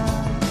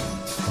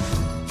past.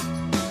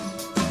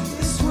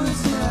 This was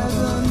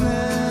never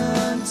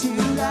meant to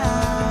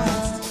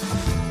last.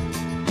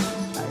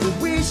 I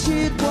wish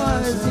it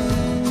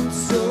wasn't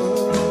so.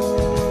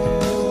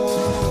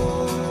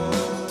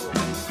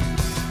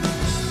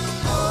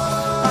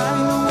 I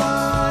know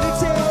what it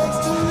takes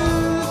to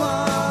move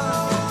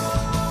on.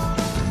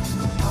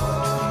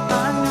 I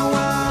know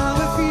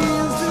how it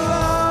feels to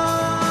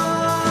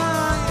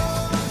lie.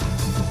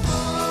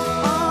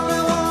 All I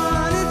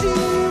wanna do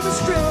is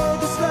trade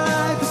this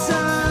life for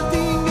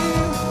something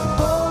new,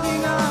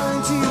 holding on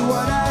to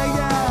what I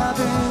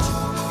haven't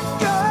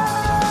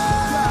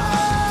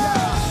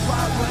got.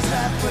 What was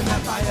left when the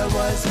fire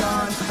was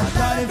gone? I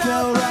thought it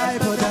felt right,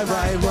 but that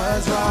right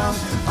was wrong.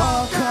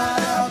 All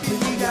caught up in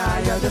the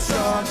eye of the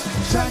storm,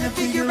 trying to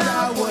figure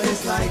out what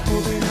it's like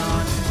moving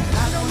on. And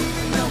I don't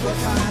even know what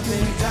kind of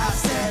things I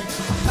said.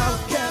 My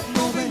mouth kept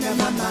moving and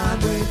my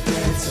mind went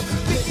dead. So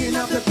picking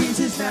up the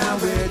pieces now,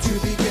 where to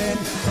begin?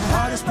 The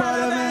hardest part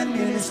of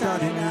ending is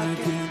starting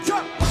again.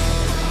 Jump!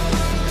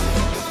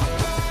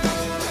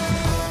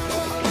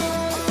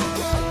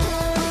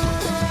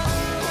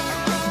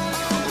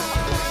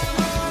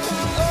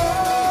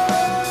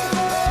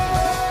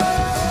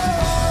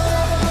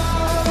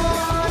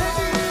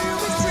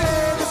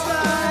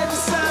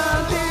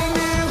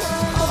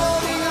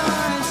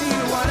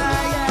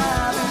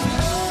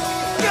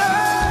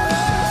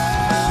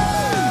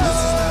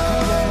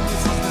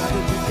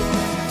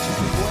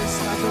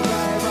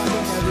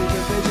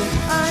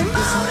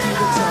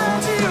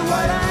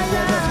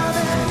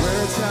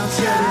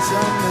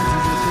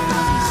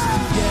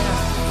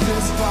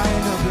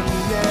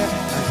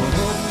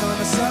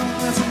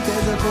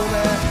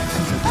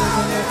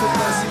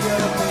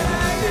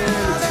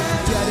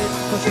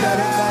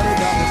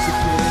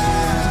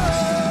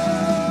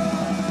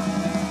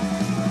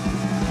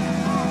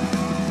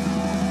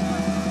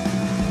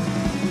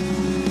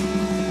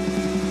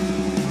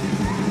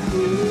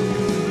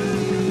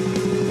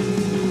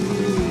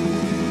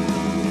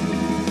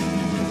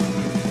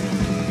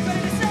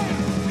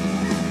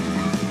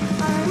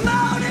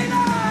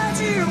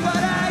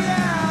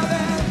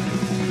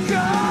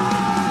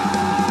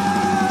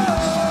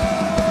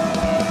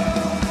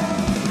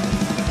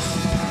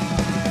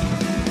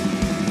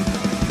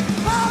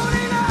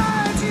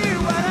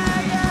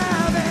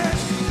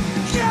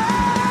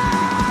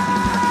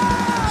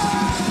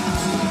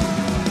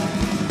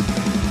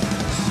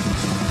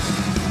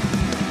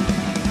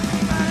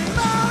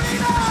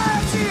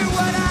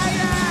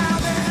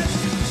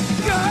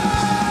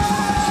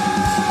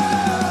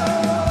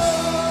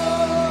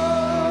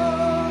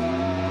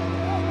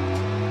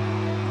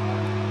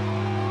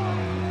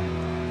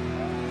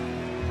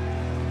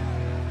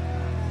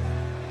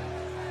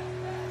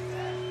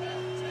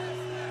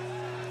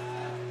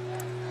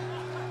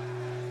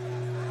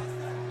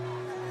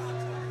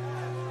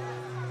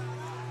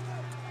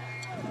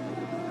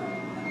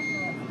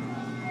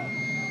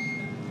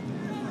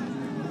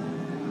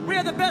 We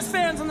are the best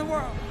fans in the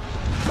world.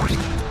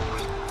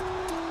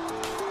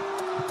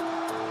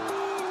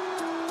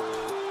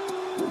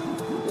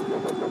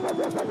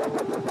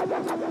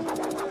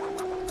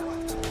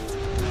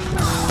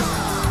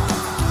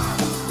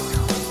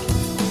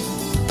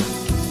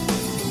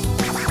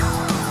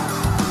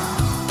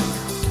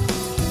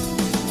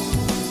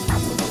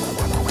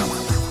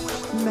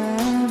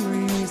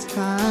 Memories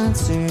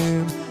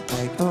consume,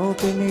 like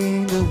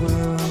opening the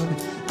wound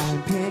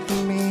and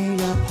picking me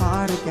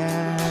apart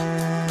again.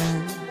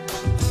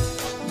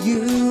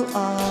 You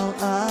all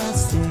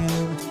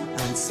assume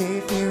I'm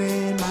safe here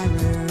in my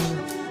room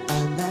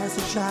unless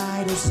I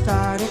try to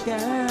start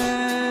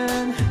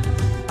again.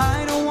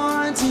 I don't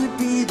want to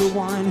be the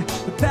one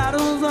the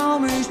battles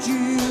always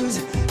choose,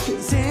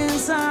 'cause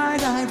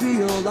inside I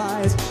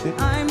realize that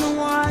I'm the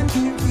one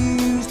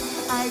confused.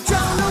 I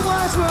don't know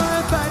what's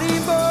worth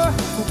fighting for,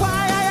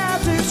 why I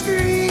have to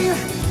scream.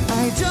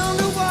 I don't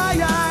know why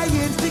I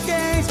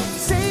instigate,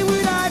 say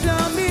what I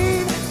don't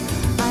mean.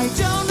 I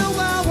don't know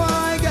how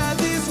I got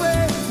this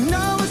way,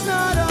 no it's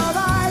not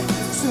alright.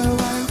 So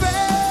I'm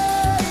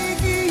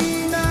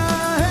breaking the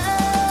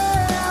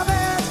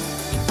habit,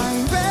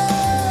 I'm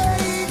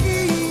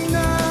breaking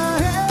the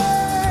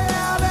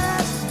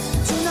habit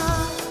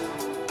tonight.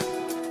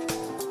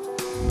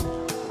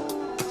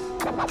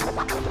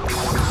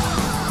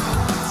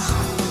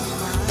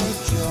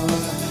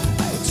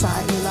 I try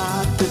to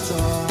lock the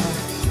door,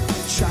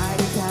 try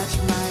to catch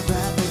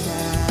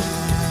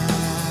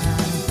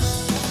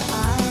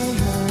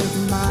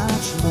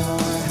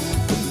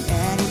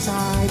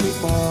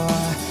before.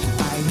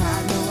 I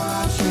had no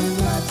option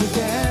but to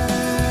do.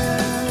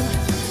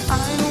 I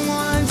don't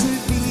want to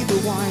be the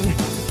one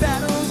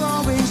battles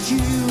always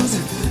choose,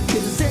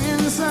 'cause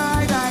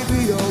inside I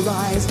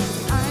realize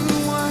I'm the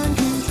one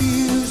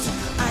confused.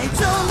 I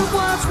don't know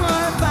what's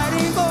worth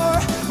fighting for,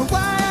 or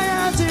why I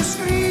have to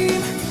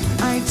scream.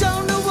 I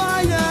don't know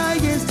why I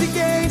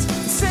instigate,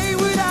 say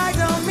what I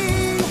don't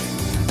mean.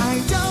 I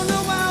don't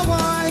know how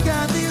I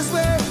got this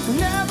way, will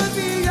never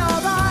be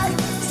alright.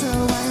 So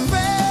I'm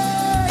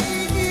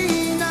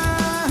breaking a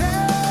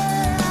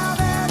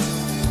habit.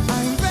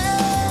 I'm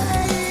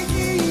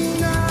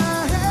breaking a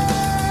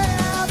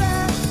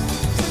habit.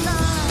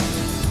 Tonight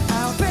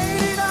I'll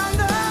paint it on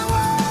the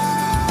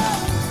wall,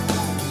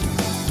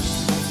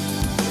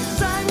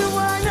 'cause I'm the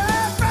one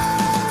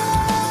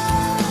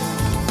afraid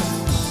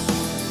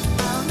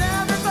I'll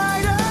never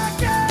fight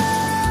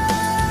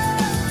again.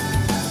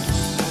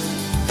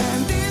 And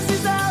this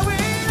is how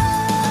it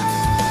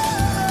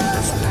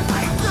ends.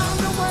 I don't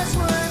know what's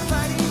worth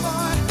fighting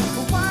for,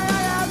 or why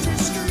I have to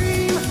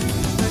scream.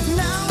 But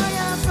now I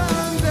have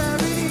some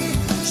clarity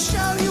to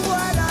show you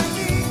what I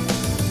need.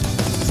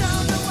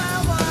 Don't know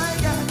how I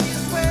got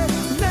this way,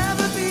 will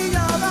never be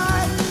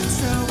alright.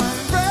 So I'm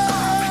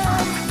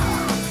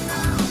breaking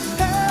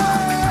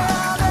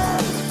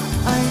habit.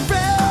 I'm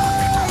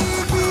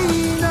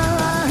breaking a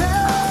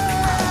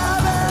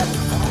habit.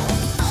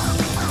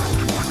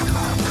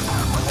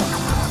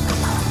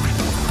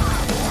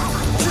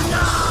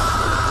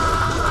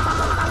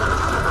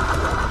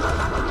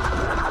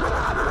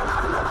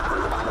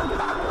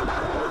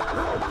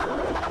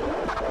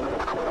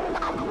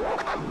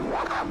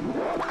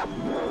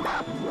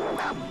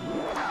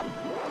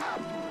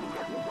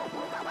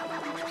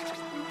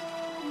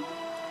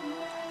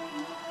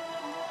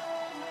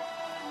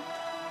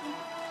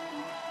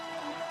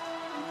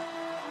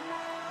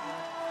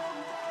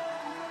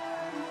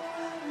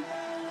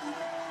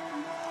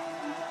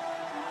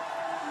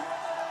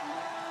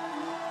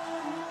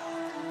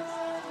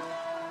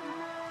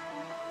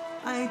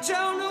 I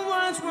don't know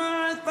what's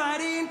worth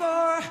fighting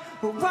for,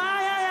 or why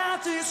I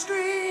have to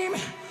scream.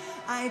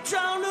 I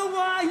don't know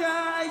why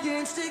I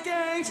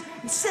instigate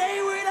and say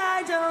what I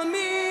don't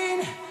mean.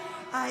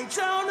 I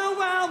don't know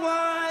how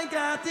I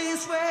got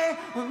this way,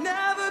 will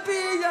never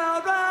be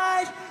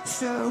alright.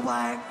 So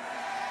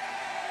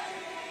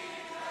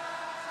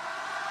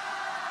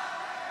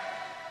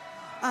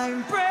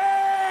I'm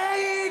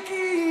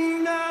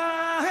breaking a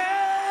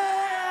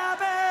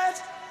habit.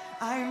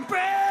 I'm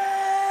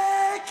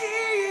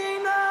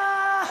breaking a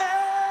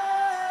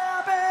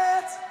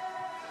habit.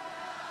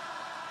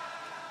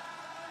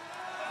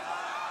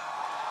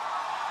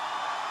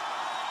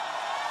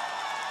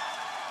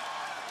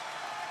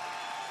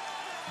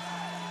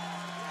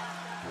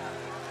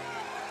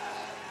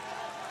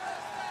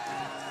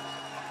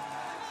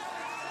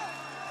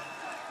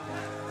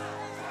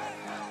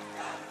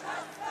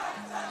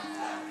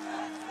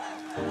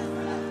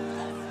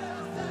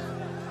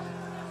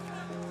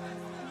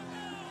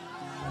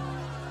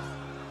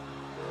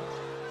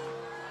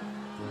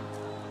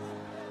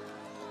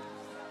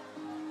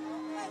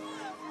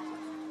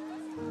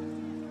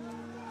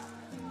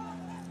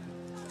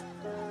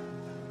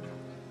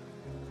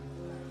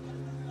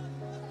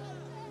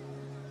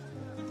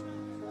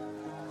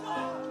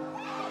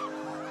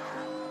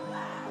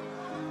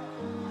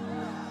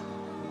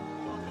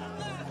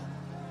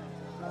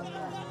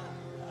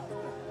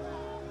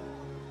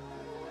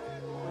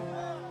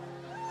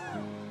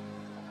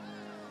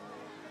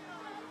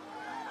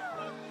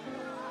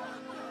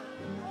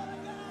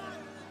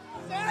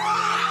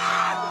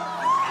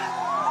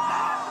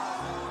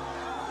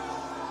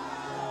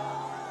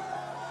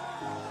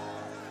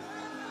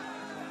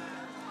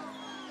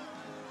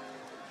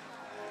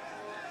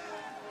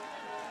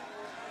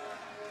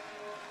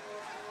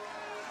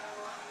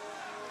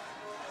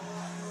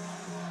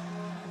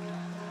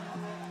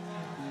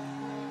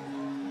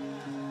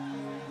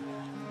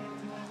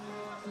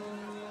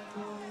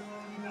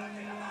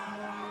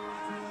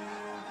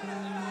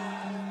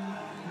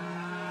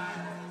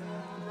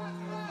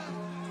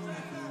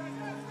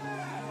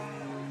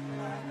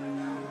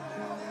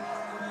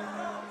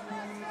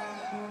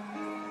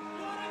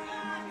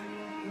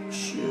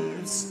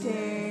 Should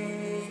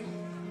stay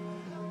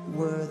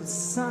were the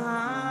signs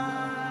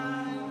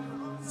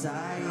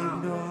I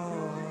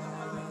ignore.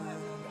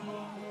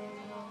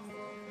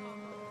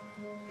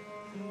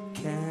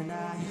 Can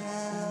I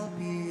help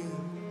you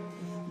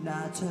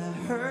not to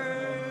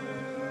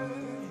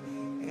hurt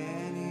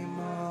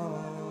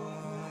anymore?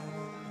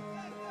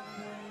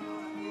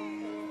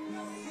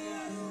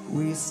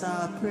 We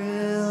saw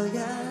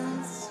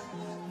brilliance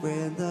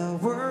when the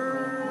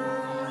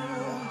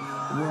world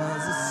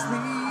was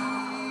asleep.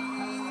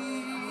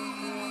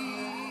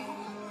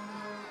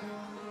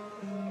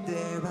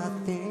 There are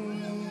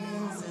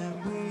things that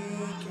we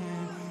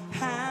can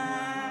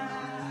have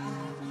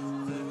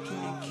but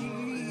can't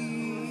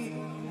keep.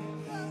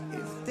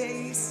 If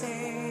they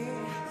say,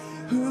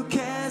 who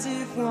cares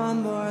if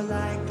one more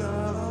light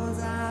goes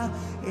out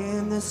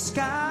in the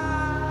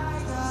sky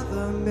of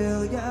a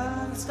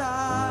million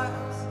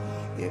stars.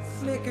 It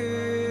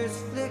flickers,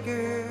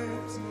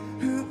 flickers.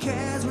 Who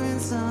cares when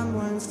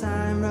someone's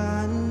time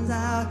runs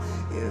out?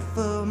 If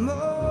a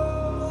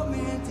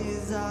moment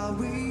is all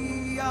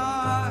we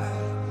are,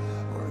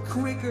 or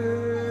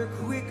quicker,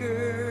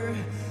 quicker.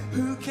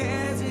 Who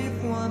cares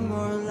if one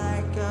more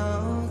light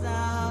goes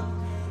out?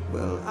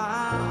 Well, I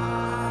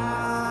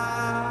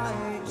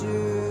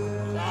do.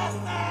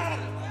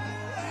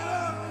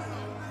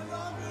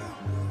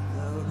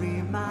 The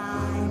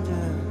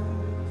reminder,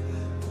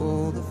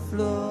 pull the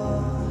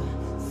floor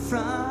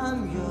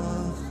from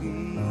your feet.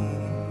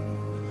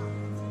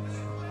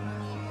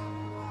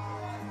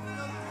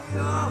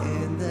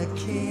 In the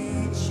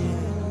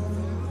kitchen,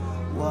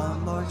 one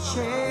more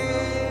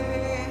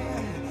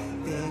chair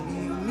than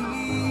you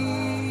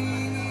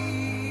need.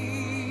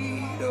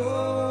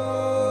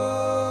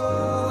 Oh,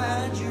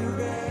 and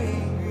you're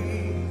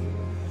angry,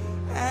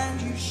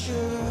 and you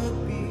should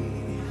be.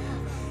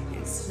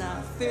 It's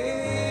not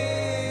fair.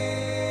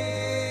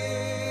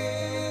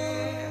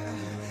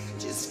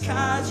 Just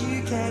 'cause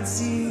you can't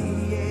see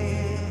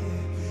it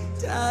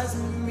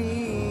doesn't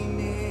mean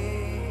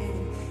it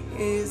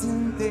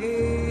isn't there.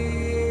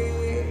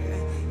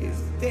 If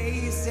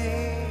they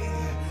say,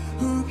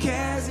 who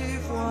cares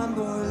if one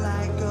more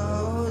light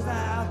goes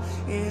out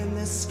in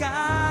the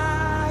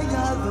sky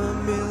of a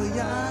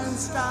million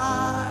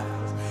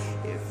stars?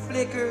 It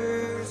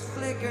flickers,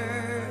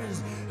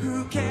 flickers.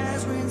 Who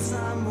cares when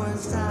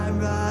someone's time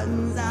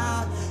runs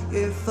out?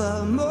 If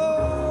a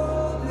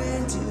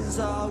moment is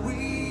all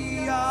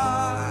we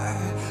are,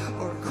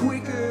 or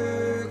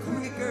quicker,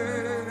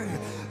 quicker.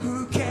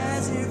 Who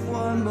cares if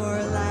one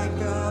more light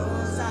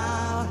goes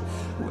out?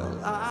 Well,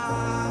 I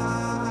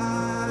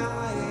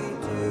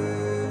do.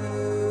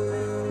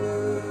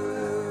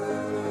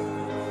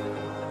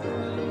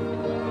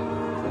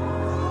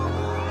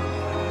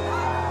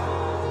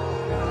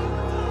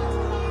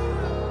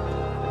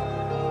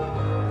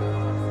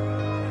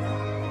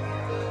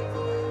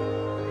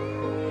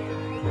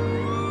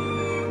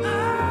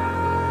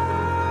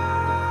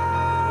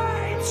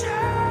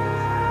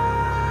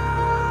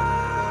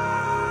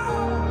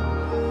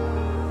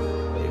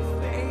 If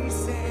they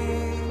say,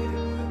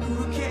 who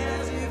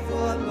cares if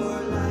one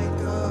more light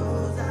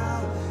goes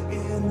out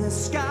in the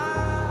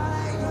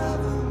sky of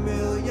a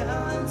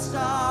million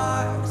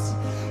stars?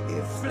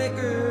 It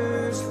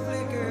flickers,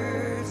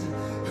 flickers.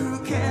 Who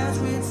cares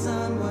when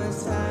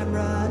someone's time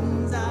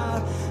runs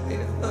out?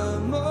 If a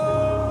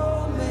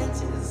moment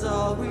is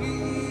all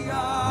we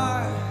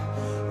are,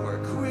 or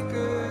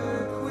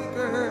quicker,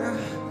 quicker.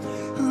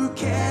 Who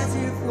cares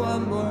if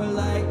one more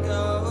light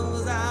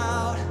goes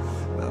out?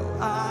 Well,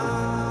 I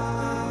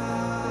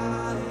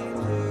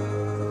do.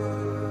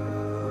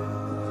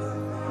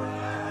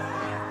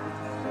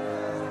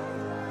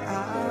 I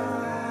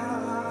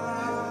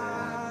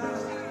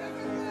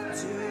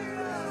do.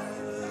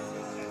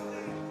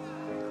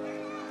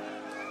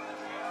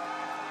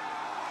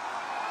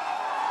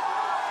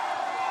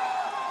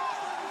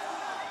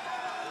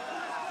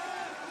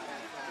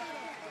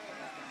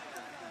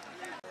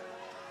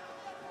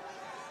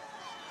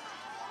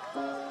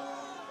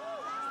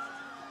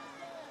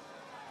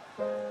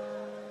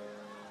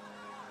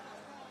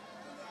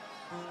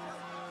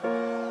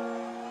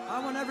 I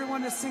want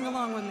everyone to sing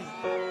along with me.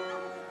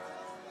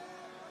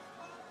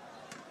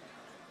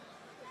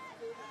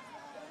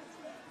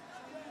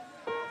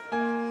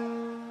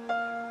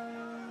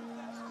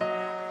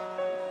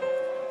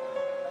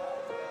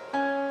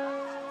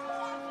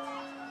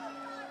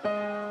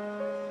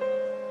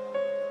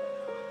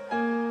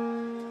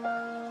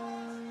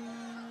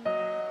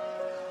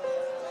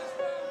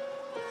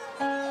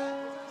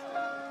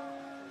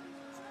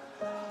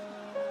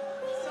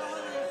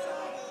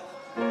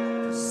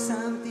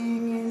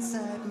 Something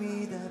inside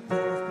me that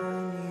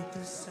burns beneath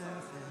the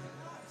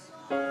surface,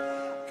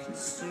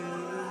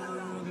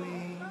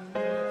 consuming,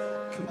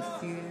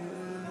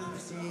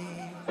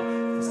 confusing.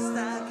 This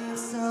lack of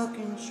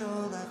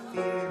self-control I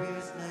fear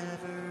is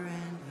never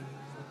ending,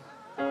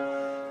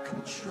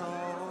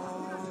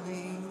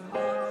 controlling.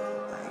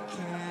 I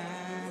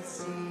can't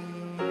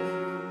seem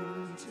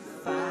to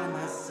find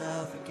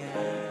myself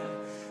again.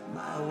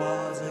 My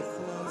walls are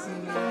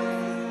closing in.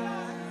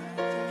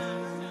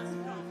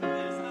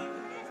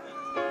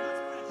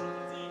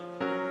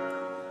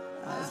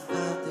 I've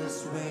felt this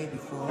way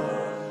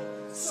before,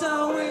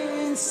 so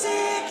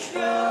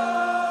insecure,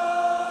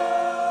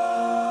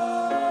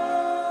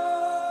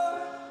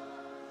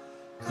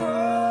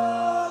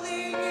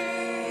 crawling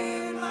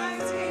in my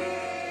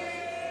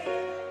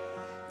skin.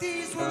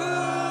 These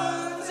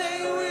wounds,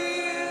 they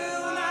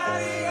will not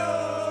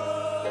heal.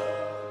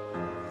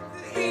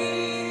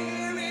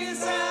 Here is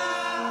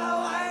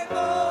how I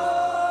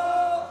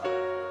fall,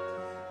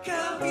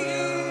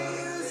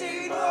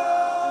 confusing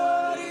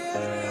what is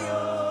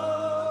real.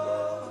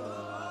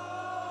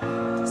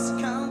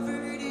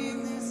 Discomfort in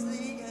this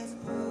lead.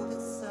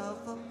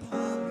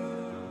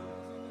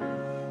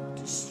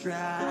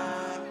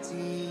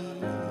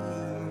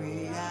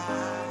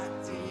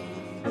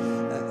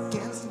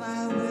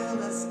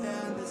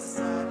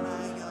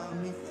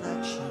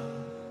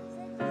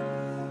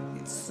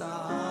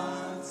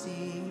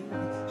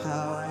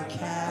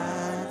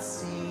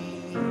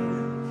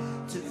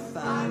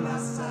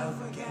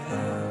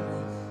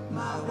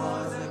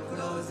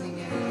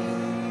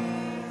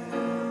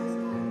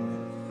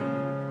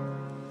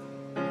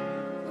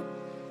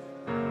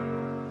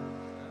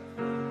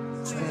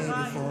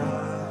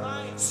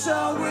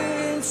 so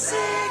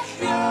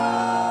insecure.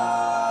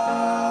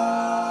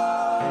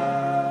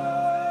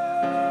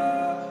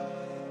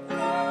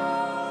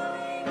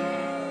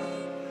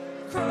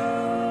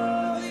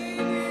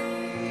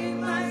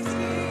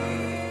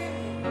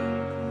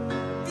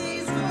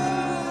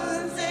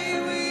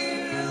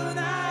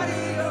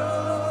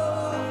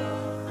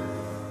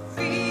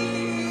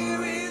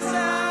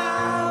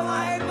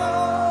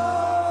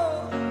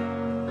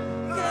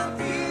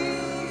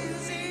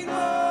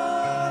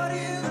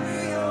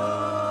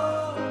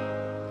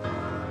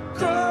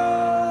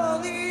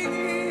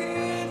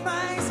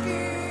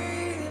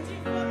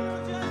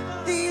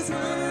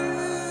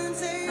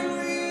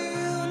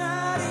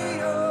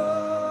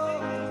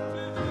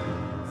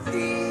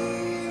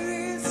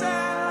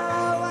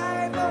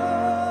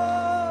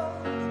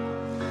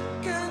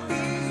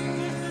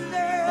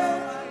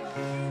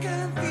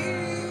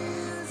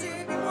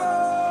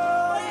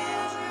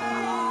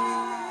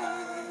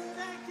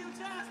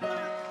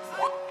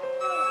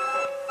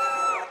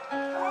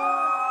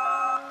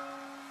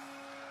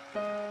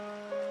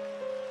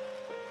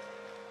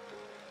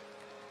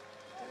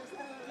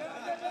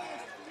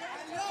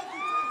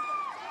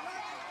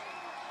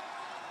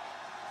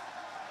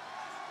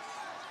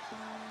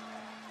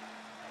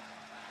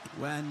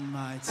 When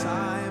my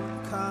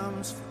time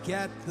comes,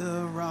 forget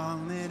the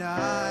wrong that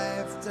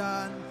I've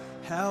done.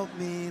 Help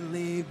me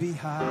leave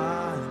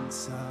behind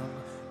some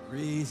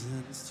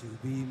reasons to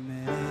be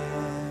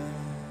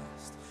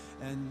missed.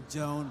 And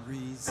don't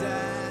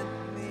resent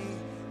me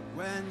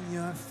when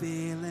you're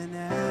feeling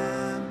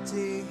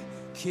empty.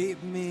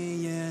 Keep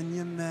me in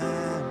your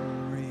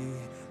memory,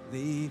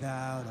 leave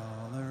out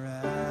all the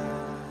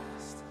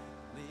rest.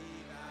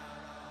 Leave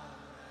out all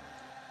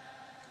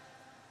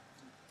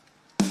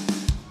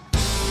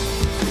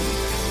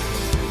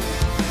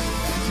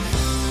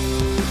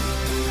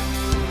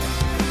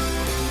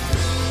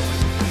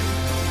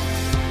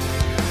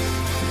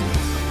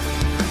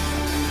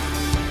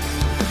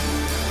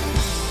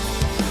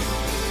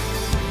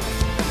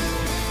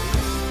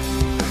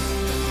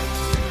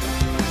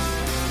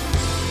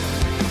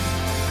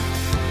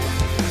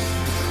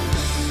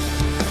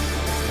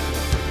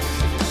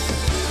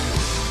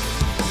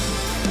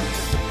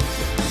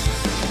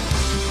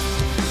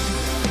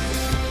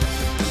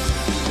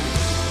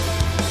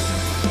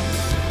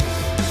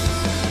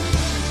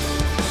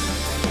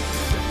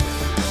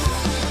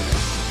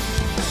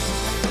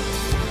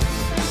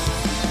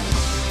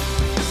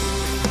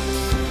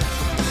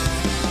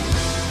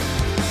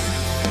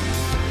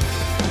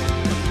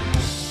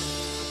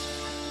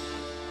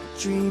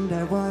dreamed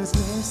I was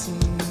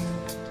missing.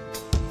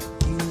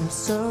 You were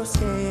so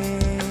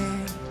scared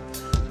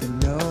that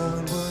no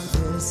one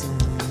would listen,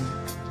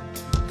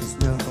 'cause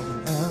no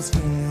one else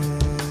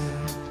cared.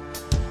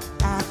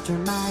 After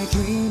my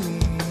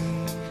dreaming,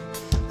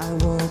 I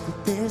woke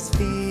with this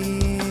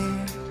fear.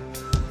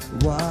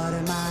 What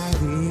am I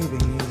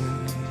leaving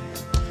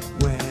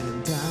when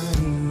I'm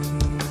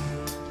dying?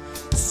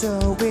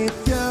 So if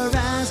you're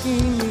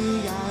asking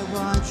me, I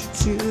want you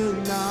to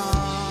know,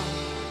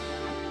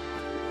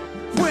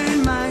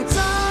 when my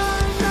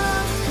time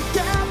comes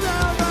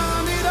together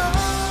on it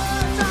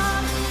all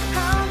time,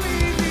 help me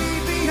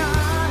leave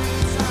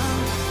behind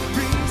some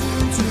reason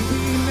to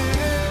be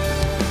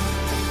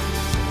missed.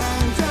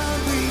 And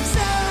don't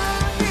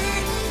resent me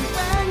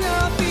when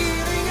you're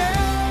feeling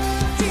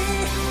empty.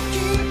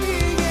 Keep me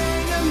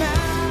in your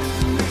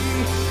memory,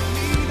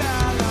 leave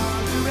out all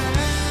the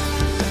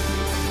rest.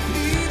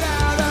 Leave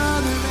out all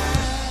the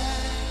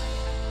rest.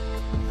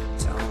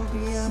 Don't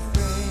be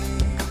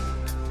afraid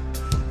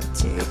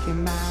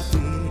taking my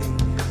beating.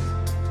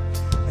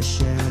 I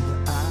share the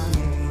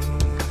iron,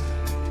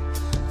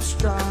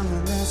 strong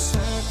on the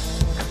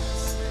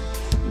surface,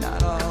 not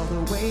all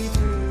the way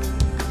through.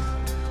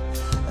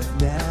 I've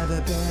never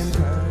been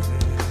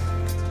perfect,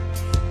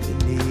 you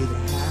need to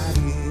have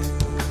you.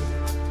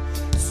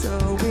 So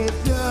if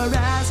you're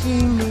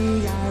asking me,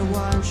 I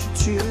want you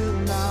to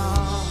know,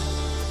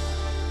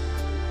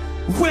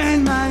 when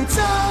my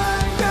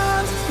time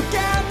comes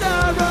together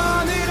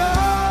on it all.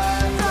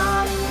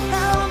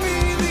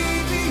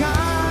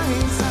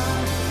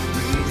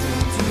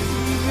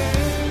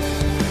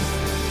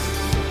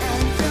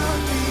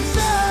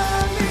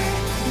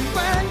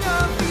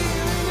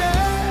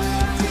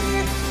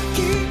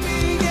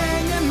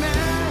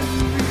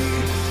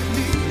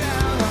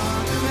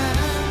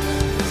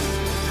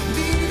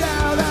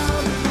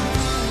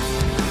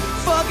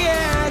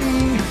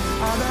 Forgetting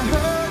all the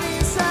hurt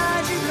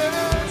inside you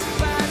learned to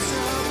fight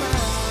so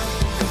well.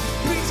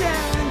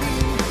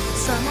 Pretending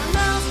someone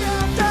else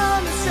can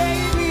come and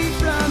save me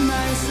from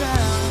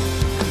myself.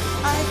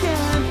 I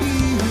can't be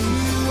who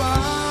you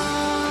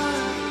are.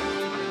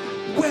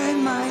 When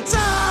my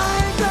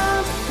time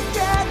comes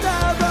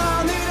together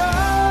on it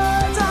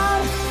all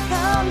time,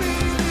 help me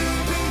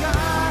leave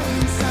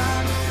behind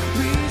some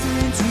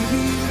reason to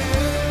be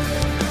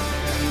lived.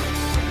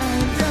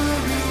 And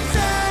don't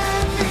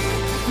resent me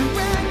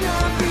when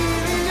you're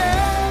feeling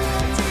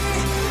empty.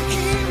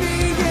 Keep me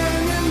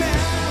in your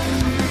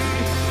memory,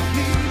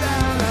 leave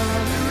out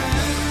all the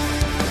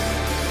rest.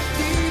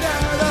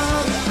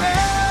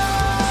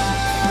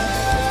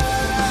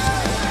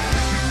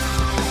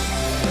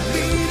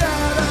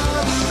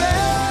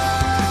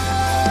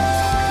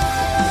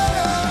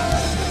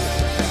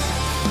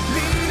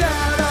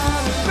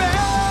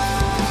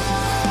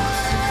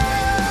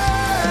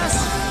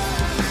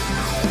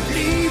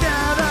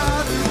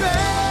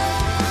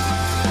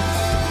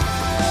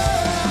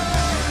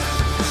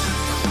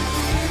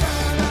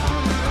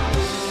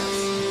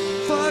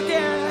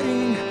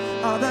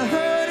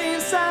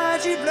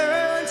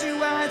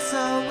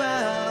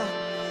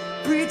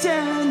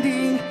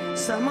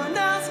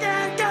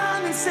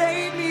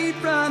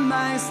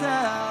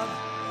 myself.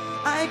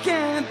 I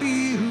can't be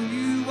who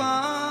you are.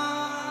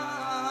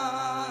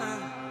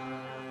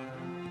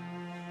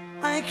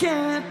 I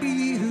can't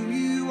be who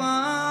you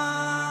are.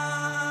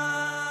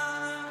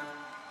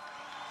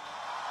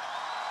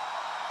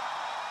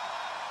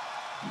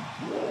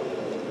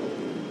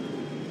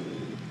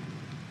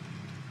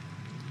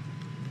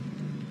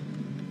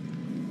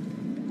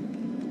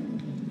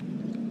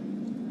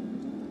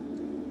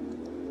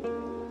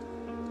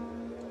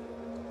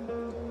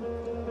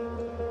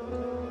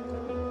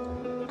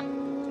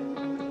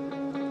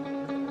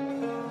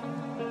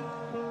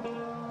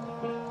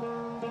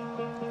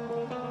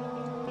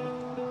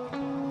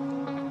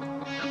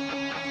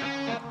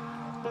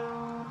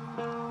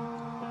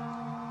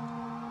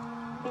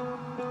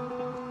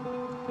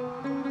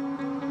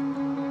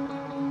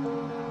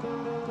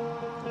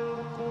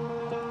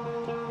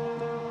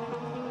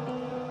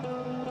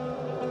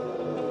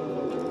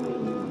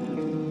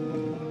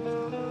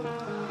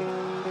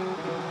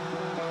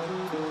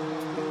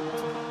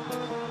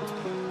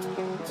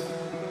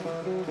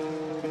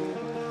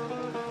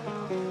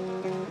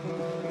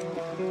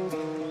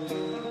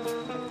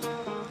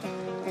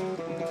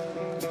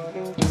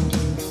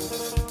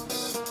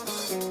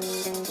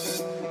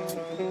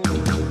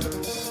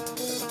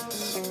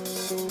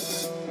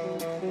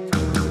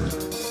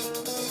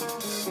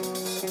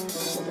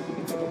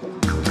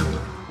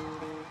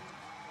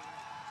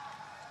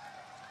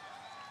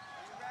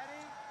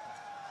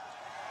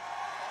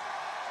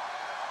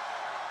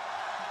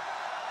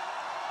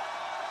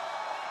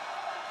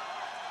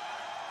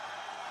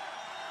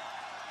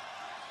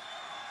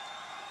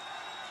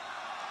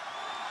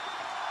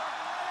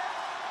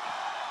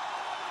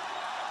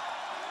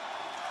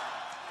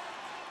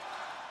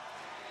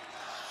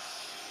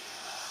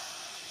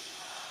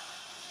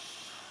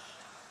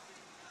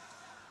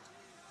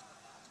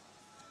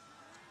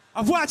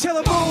 I've watched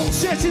hella moon,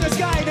 shit in the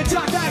sky in the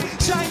dark night,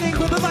 shining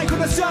with the light from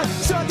the sun.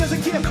 Sun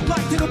doesn't give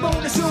light to the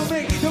moon,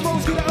 assuming the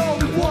moon's gonna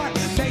only one.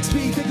 Makes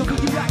me think of who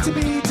you like to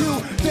be, do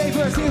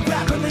favors live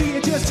rapidly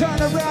and just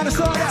turn around and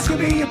start asking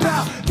me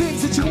about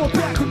things that you want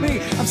back from me.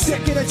 I'm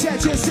sick of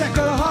attention, sick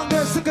of the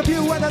hunger, sick of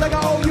you and like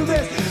I owe you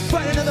this.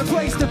 Find another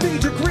place to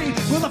feed your greed,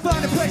 will I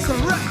find a place to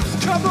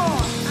rest? Come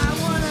on! I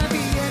wanna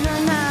be in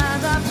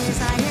another place.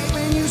 I hate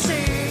when you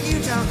say you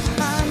don't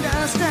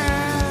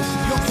understand.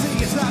 You'll see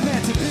it's not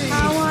meant to be.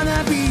 I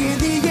wanna be in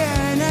the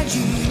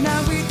energy,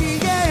 not with the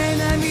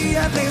enemy,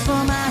 a place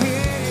for my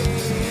head.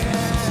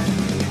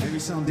 Maybe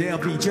someday I'll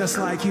be just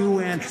like you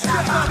and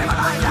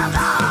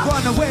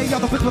run away, all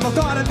the people I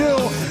thought I knew.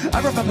 I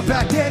remember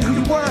back then who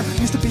you were.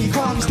 Used to be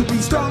calm, used to be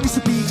strong, used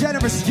to be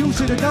generous. You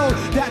should have known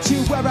that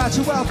you were out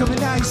your welcome, and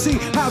now you see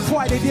how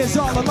quiet it is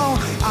all alone.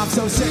 I'm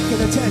so sick of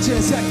the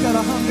tension, sick of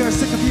the hunger,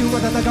 sick of you,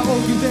 and I think I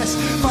owe you this.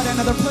 Find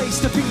another place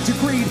to feed your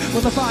greed,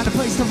 will I find a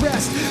place to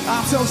rest?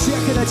 I'm so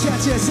sick of the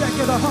tension, sick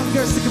of the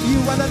hunger, sick of you,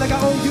 and I think I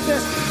owe you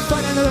this.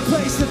 Find another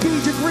place to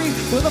feed your greed,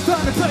 will I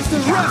find a place to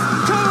rest?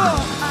 Come on!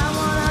 I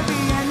wanna be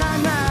in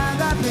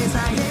another place.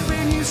 I hate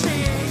when you say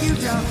you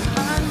don't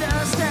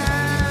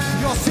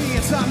understand. You'll see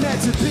it's not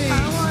meant to be. I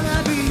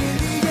wanna be in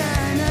the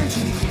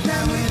energy,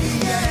 not with the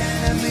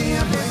enemy,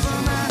 a place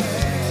for my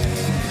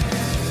head.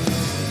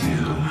 You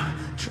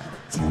try to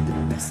take the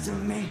best of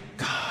me,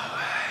 go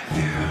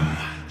away. You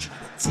try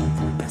to take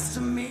the best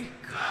of me,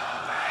 go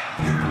away.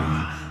 You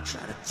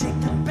try to take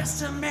the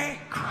best of me,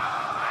 go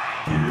away.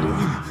 You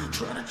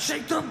try to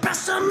take the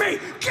best of me,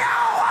 go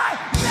away.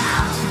 You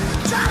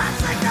try to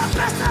take the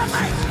best of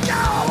me, go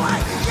away.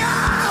 You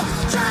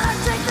try to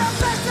take the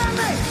best of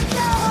me,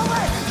 go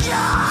away.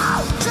 You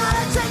try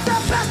to take the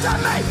best of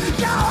me,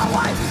 go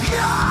away.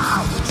 You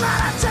try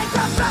to take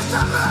the best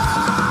of me.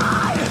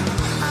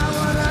 I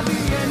wanna be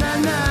in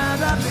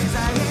another place.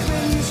 I hate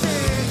when you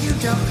say you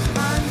don't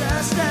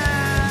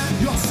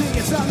understand. You'll see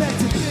it's not meant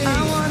to be. I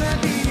wanna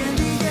be in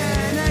the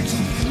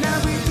energy,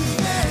 not with the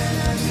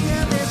enemy,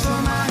 a place for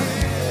my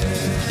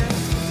head.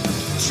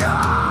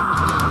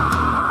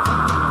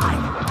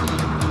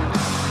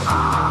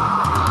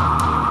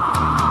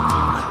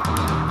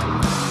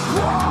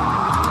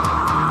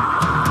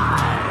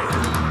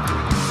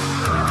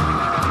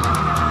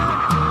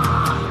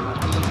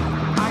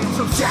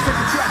 Sick of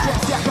the tragic,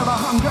 sick of the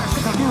hunger,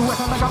 sick of you,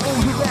 and like I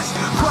owe you this.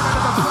 Find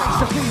another place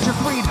to feed your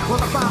greed, will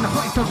I find a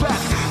place to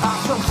rest? I'm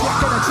so sick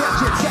of the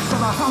tragic, sick of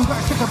the hunger,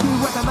 sick of you,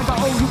 and like I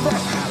owe you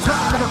this.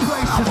 Find another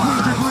place to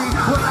feed your greed,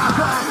 will I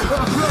find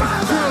a place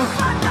to...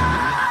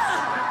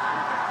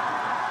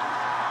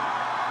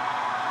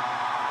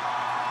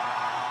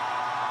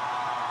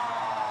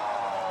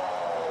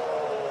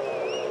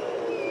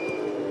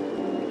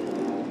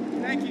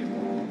 Thank you.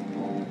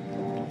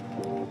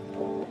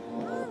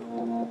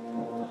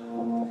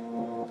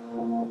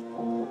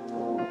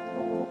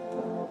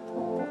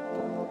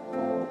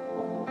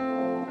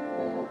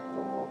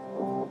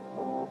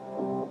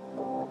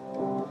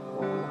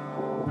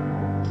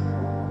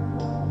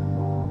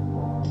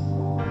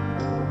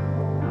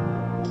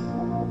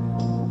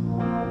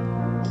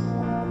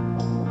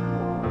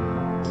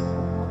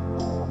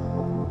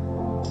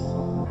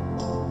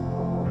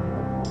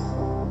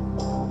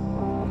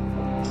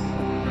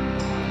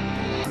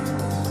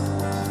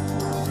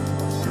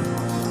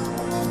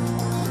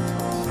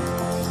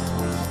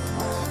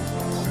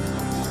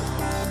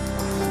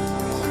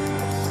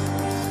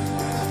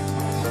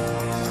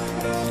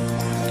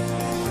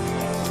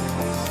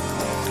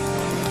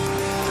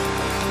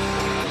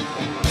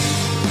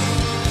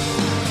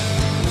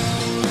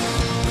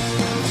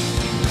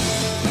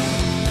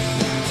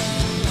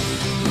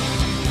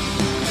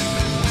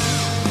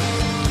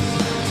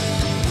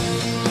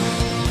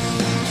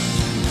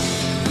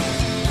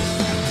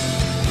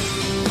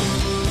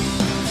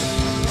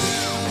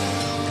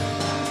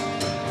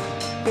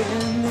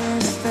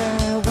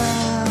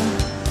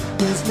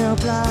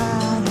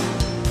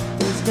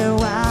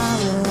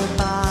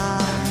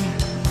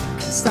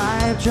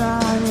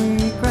 dry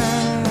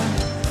regret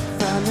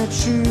from the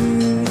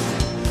truth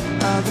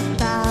of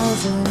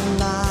 1,000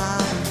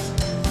 lies.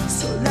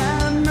 So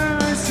let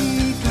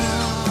mercy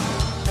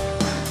come,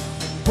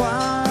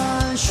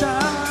 wash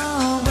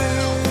away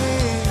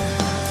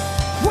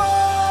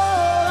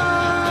what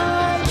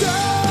I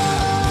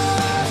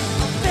done.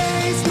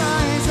 Face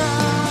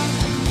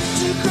myself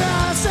to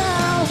cross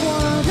out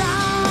what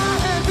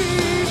I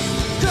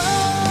become.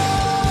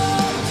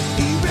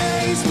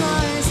 Erase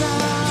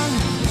myself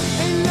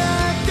and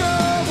let go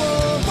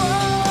of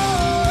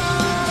what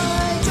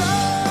I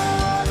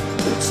done.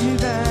 Put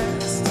to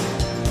rest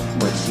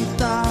what you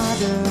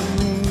thought of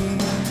me,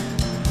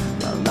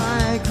 while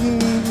my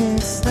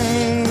greenness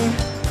lay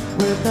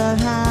with the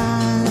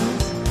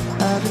hands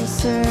of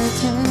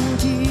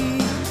uncertainty.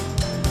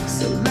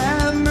 So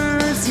let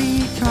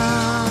mercy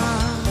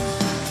come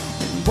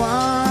and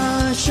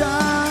wash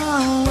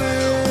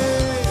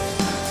away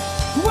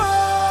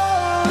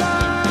what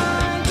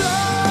I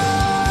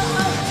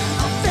done.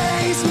 I'll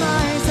face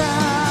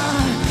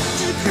myself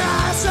to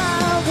cross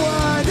out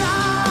what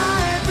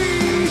I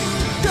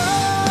become.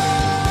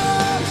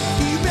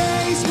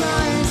 Erase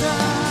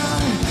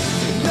myself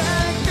and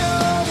let go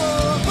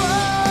of what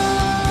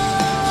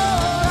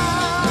I've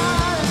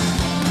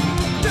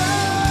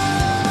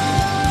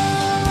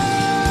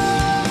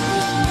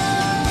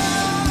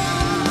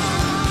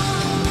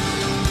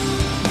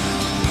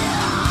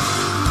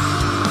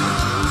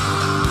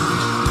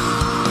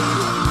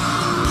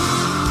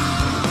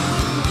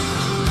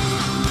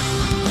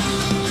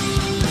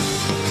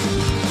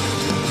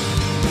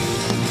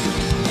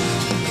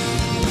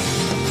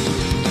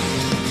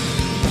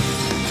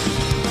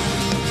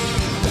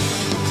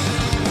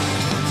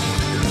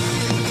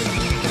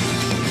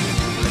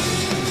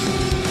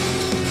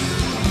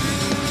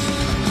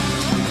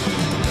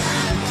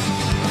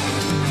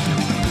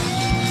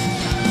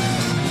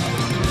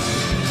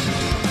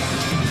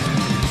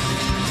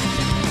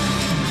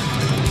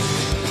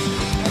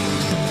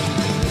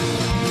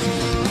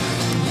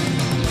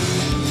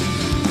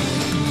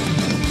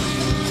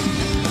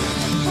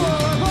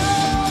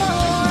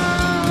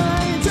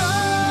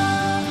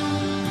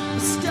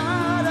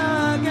start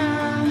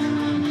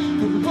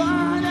again with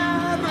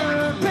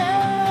whatever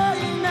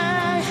pain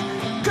may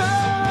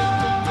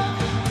come.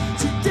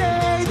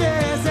 Today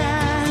this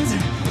ends.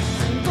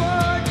 I'm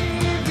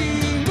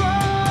forgiving what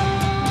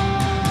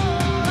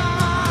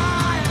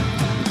I've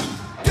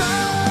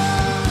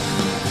done.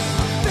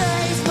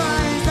 Face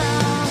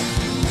myself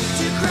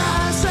to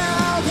cross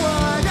out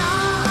what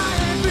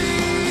I've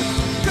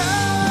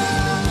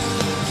become.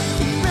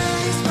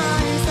 Erase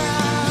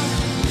myself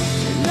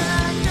and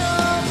let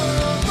go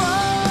of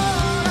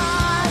what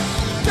I've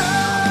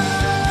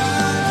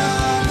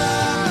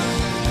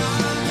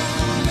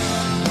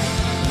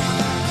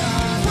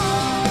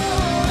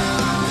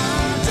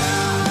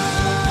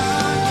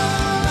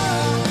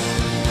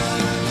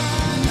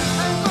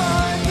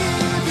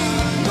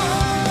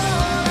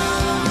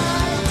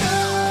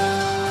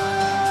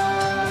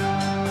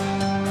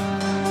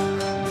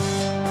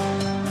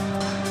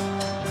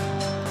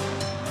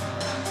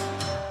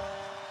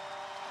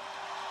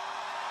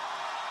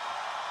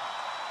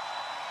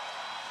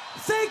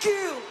Thank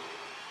you.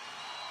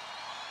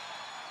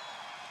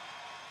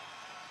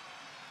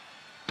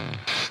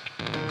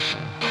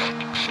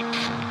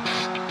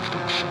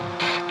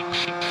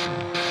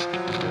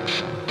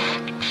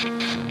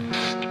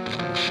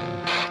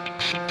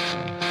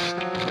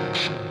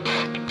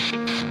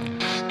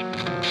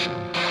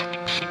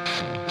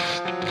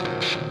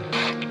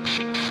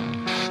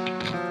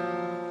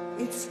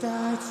 It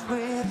starts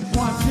with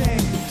One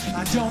thing,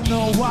 I don't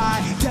know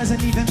why.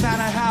 Doesn't even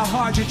matter how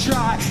hard you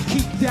try.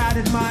 Keep that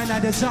in mind. I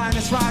designed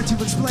this rhyme to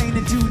explain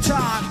in due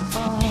time.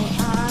 all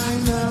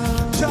I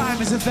know.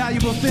 Time is a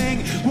valuable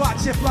thing.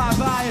 Watch it fly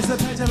by as the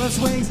pendulum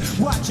swings.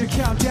 Watch it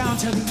count down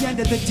till the end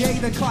of the day.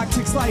 The clock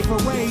ticks life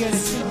away and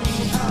it's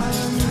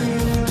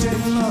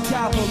didn't look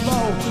out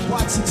below.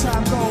 Watch the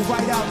time go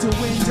right out the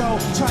window.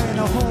 Trying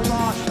to hold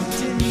on,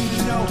 didn't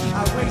even know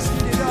I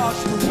wasted it all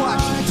just to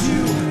watch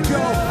you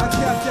go. I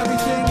kept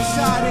everything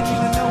inside, didn't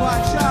even know I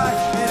tried.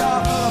 It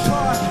all fell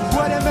apart.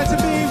 What it meant to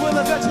be will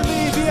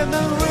eventually be a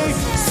memory.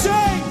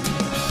 Sing!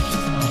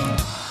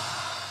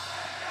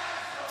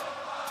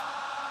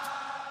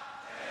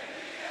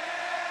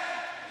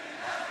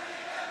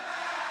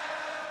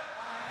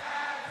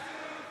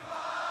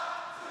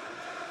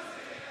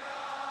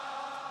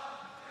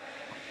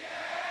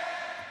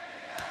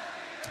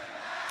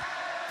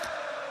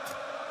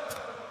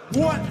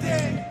 One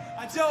thing,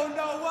 I don't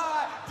know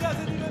why.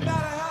 Doesn't even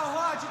matter how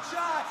hard you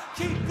try.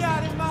 Keep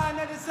that in mind.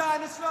 I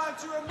designed this rhyme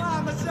to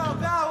remind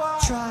myself how I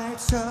Tried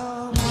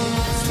so much.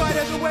 In spite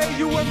of the way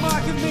you were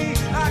mocking me,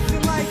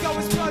 acting like I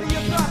was part of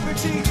your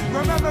property.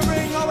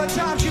 Remembering all the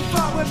times you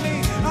fought with me,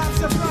 I'm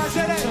surprised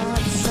that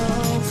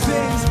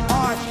things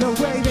aren't the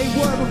way they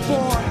were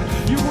before.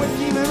 You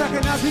wouldn't even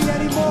recognize me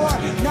anymore.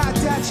 Not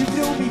that you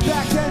knew me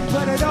back then,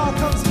 but it all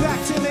comes back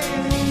to me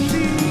in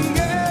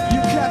the end.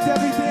 You kept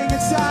everything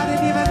inside,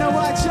 didn't even know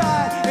I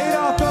tried. It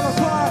all fell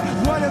apart.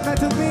 What it meant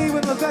to me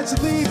will eventually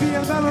leave me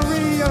a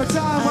memory of a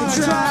time when I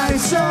tried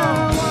so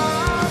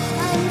hard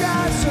and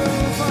got so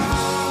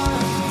far.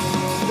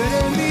 But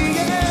in the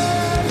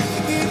end,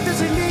 it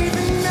doesn't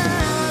even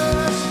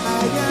matter. I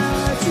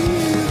got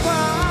too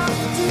far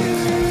to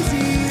lose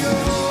it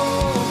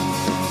all.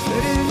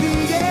 But in the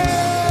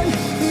end,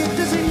 it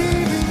doesn't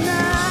even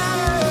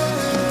matter.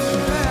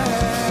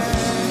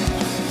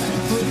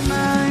 Put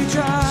my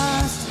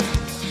trust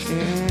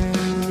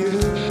in you.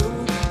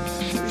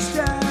 Just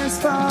as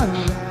far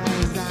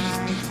as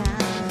I can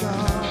go.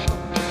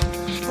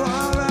 For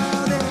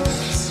all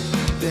this,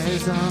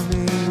 there's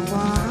only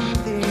one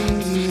thing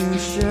you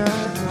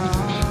should know.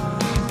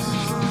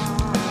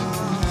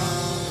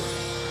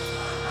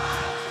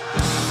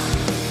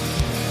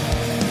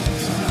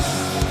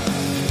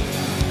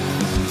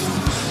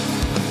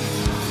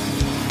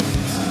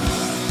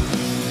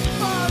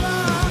 For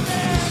all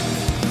this,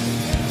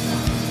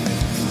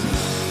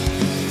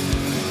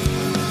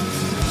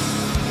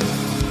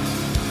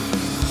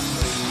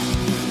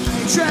 I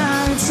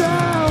tried so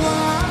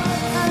hard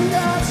and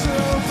got so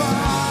far.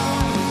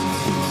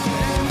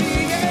 In the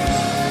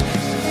end,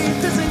 it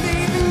doesn't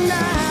even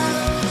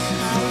matter.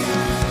 I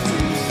got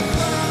too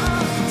far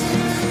to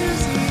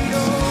lose it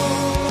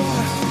all.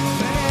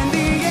 But in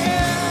the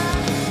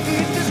end,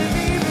 it doesn't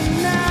even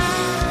matter.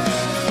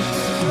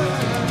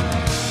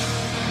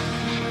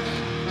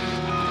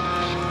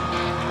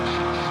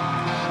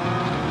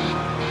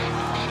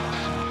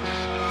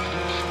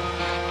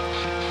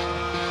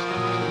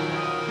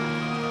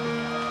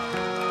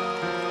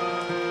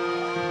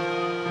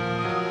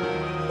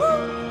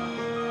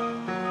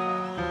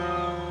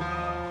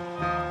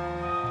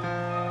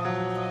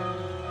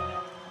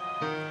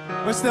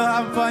 We're still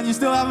having fun. You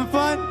still having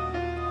fun?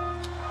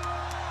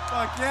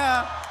 Fuck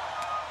yeah.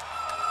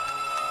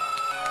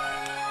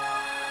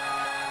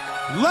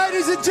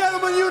 Ladies and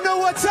gentlemen, you know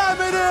what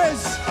time it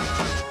is.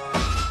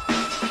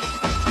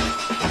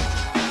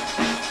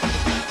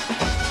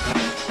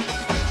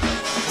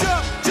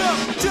 Jump,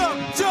 jump,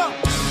 jump, jump.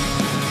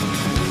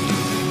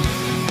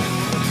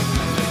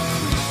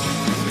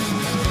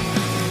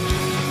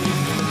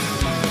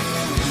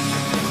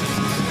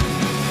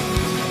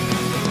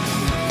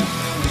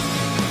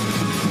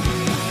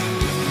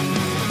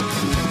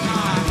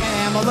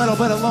 A little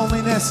bit of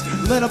loneliness,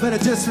 a little bit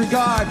of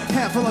disregard,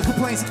 handful of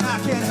complaints, and I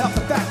can't help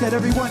the fact that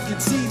everyone can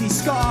see me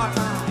scarred.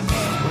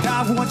 What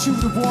I want you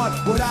to want,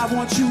 what I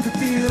want you to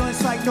feel.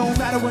 It's like no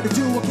matter what I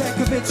do, I can't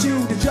convince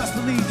you to just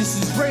believe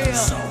this is real.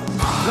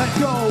 Let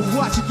go,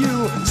 watching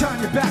you, turn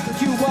your back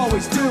like you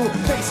always do.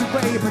 Face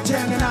away,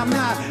 pretending I'm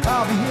not.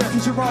 I'll be here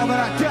cause you're all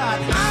that I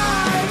got.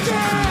 I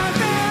can't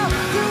feel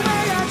the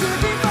way I did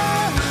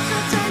before. So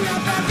turn your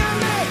back on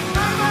me,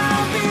 I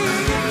won't be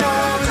in no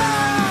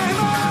time.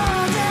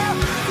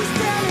 Just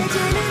damage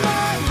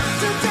anymore.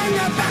 So turn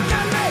your back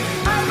on me,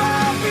 I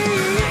won't be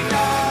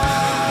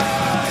ignored.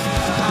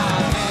 I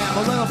am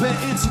a little bit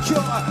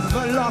insecure,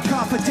 but a lot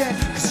confident.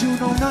 Cause you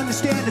don't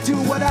understand, I do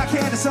what I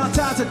can, and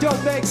sometimes I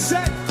don't make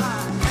sense.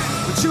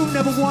 But you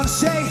never want to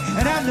say,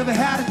 and I never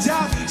had a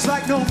doubt. It's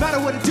like no matter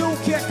what I do,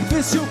 can't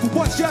convince you for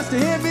once just to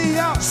hear me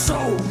out.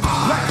 So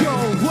let go,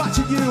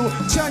 watching you,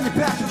 turn your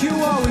back like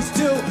you always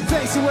do.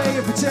 Face away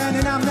and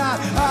pretending I'm not.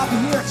 I'll be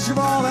here cause you're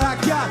all that I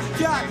got.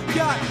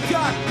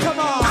 Come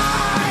on.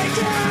 I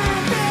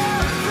can't feel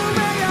the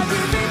way I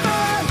did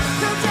before.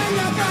 So turn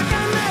your back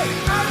on me,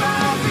 I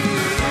won't be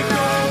in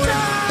no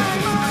time.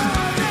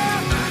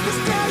 This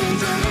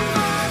damage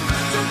anymore.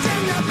 So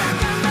turn your back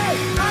on me,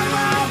 I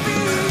won't be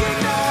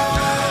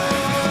ignored.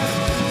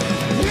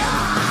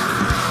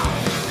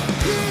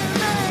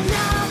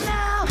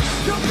 Now,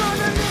 you're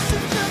gonna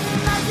listen to me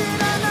like it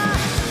or not.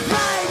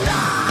 Right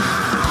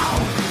now,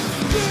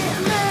 hear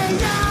me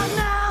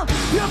now.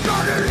 You're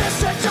gonna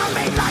listen to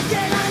me like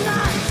it or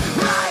not.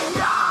 Right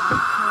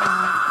now.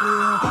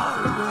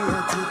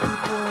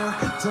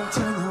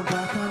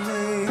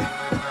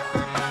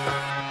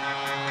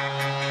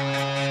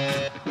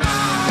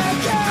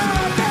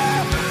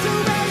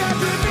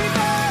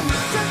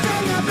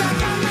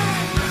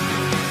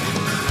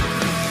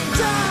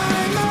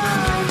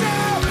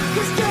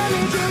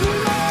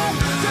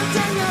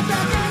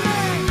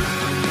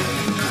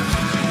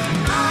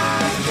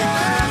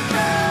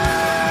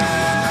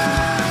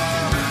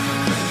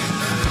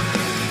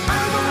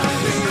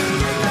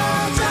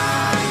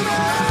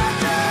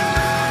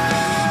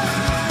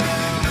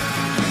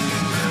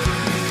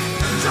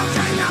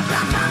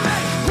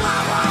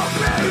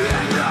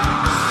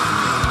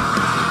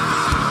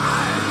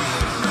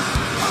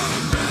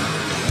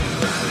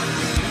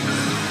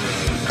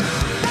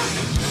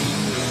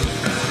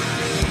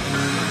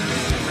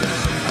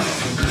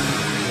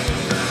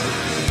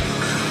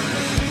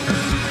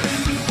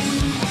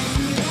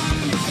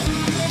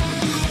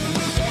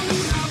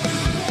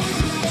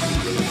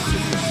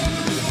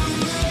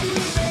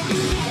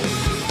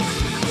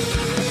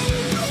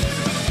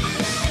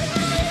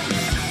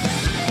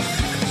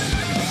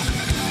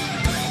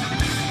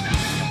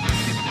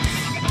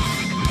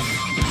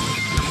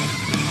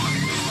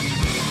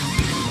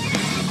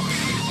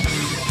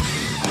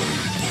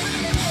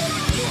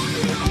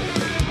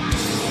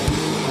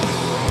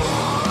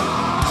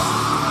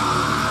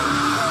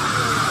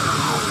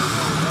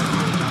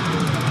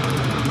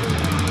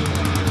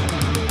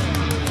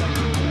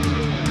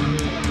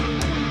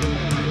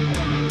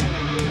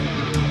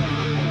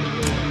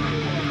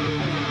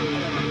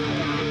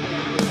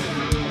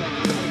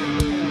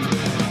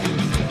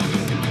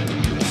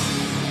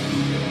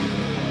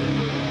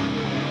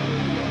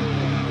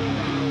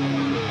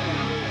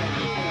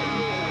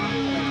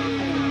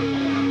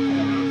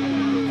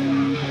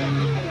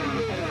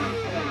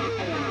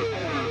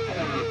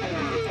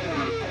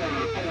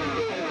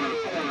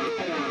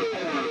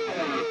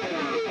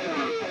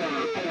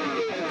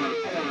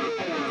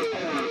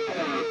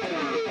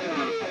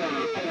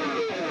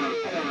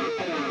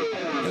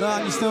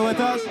 on? You still with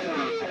us?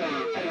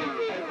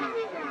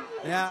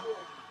 Yeah.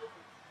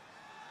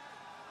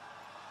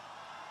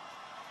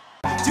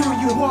 Do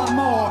you want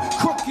more?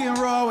 Cook and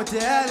roll with the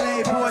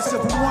LA boys. So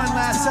for one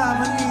last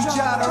time, I need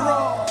y'all to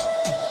roll.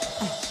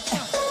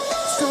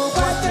 So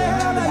what the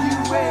hell are you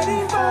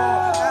waiting for?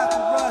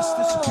 After us,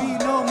 there should be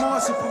no more.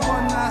 So for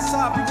one last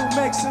time, people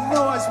make some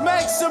noise.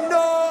 Make some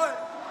noise!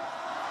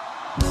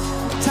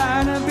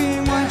 Tired of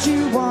being what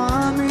you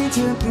want me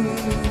to be.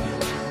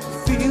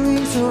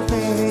 Feeling so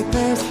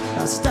faithless,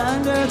 lost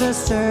under the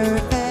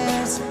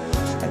surface.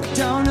 I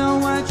don't know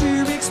what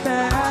you're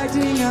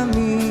expecting of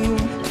me,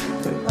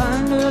 but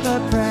under the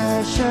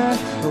pressure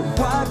of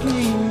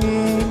walking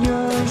in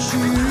your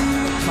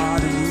shoes.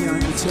 Caught in the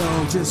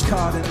undertow, just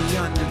caught in the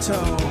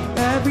undertow.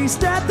 Every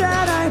step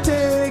that I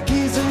take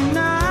is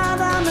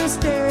another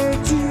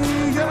mistake to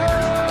you.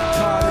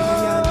 Caught in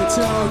the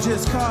undertow,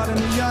 just caught in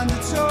the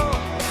undertow.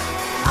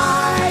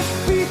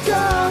 I've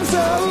become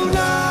so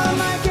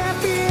numb, I can't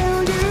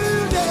feel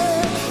you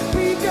there.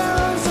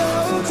 Become so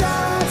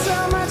tired, so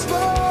much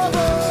more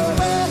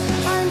aware.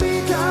 I'm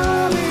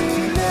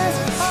becoming this.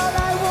 All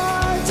I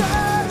want to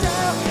do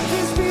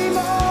is be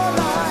more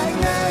like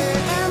me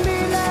and be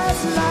less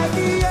like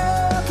you.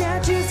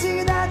 Can't you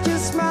see that you're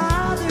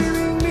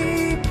smothering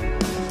me?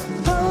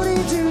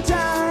 Holding too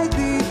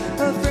tightly,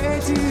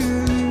 afraid to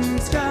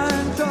lose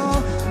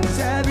control. It's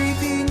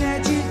everything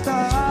that you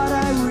thought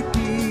I would be.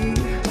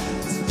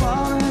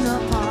 Falling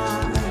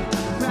apart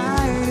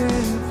right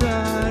in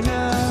front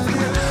of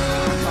you.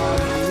 Caught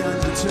in the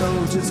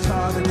undertow, just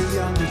caught in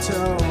the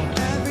undertow.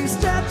 Every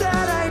step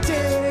that I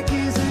take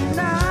is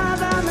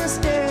another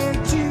mistake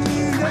to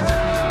you.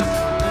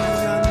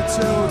 The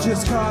undertow,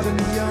 just caught in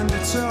the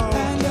undertow.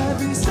 And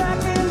every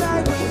second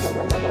I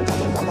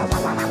wait,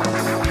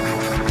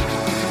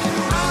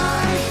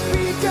 I've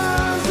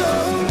become so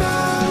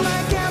numb,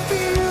 I can't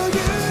feel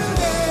you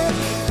there.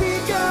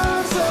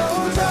 Become so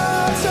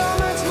tired, so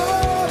much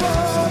more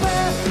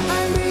aware.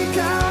 I'm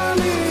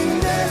becoming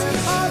this.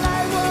 All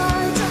I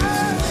want to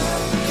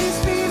do is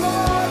be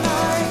more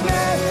like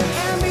me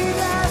and be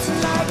less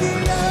like you.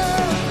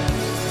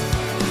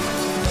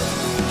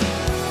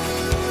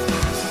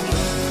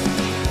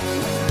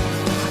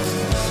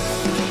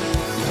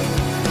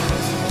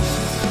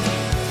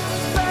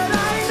 But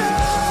I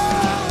know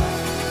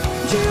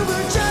you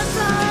were just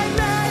like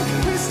me,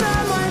 with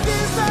someone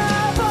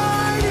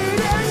disappointed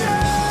in you.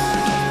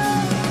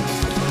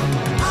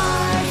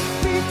 I've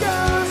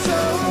become so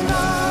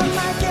numb,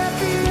 I can't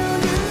feel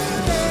you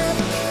there.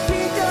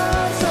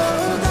 Become so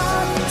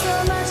dark, so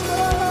much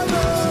more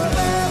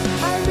aware.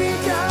 I'm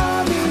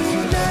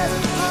becoming this.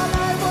 All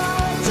I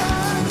want to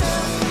do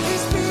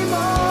is be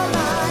more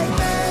like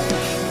me.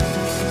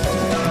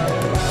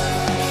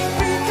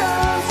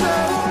 Become so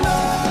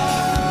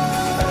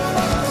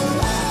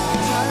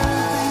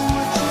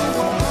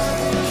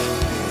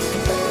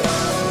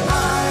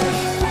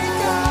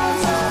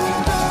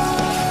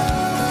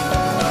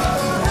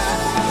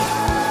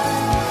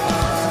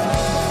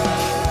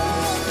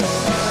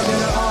I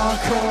get an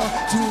encore.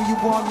 Do you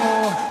want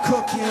more?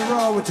 Cook and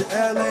roll with the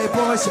LA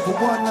boys. So for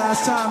one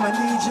last time, I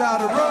need y'all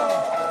to roll.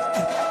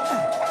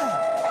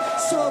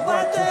 So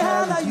what the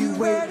hell are you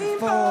waiting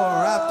for?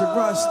 After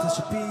us, there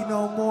should be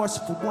no more.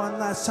 So for one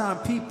last time,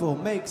 people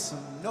make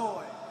some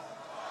noise.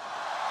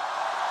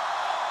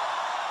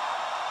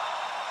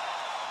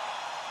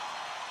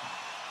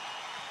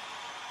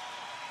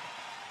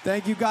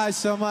 Thank you guys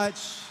so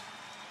much.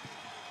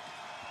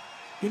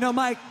 You know,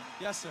 Mike,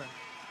 Yes, sir.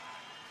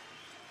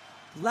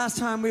 last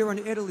time we were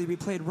in Italy, we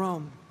played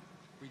Rome.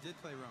 We did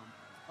play Rome.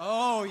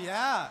 Oh,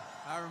 yeah.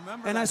 I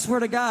remember And I swear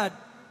to God,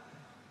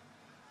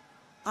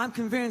 I'm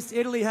convinced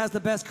Italy has the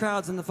best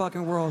crowds in the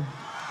fucking world.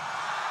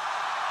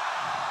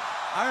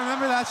 I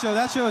remember that show.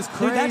 That show was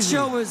crazy. Dude, that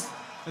show was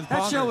It was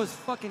that show bonkers. was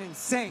fucking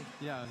insane.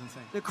 Yeah, it was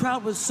insane. The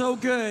crowd was so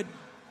good.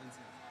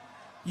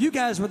 You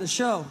guys were the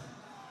show.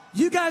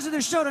 You guys are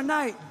the show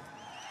tonight.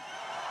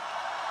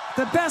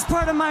 The best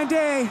part of my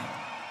day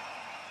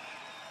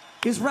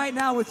is right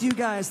now with you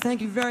guys. Thank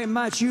you very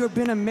much. You have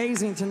been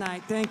amazing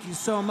tonight. Thank you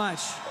so much.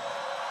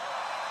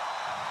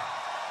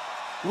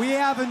 We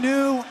have a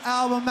new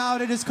album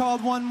out. It is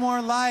called One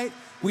More Light.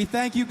 We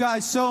thank you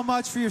guys so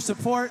much for your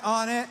support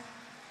on it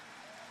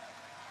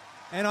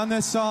and on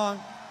this song.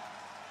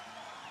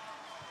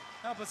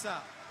 Help us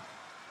out.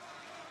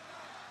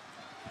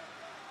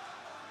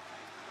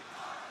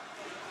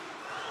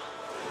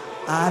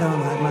 I don't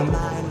like my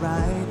mind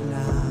right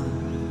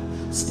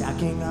now.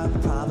 Stacking up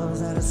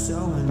problems that are so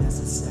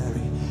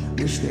unnecessary.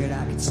 Wish that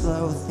I could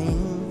slow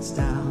things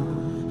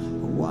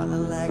down. I wanna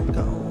let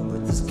go,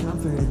 but there's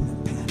comfort in the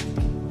panic.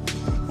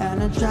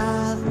 And I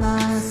drive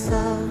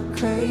myself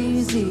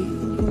crazy,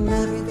 thinking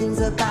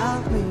everything's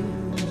about me.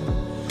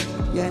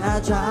 Yeah, I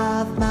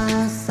drive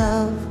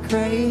myself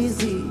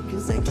crazy,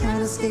 cause I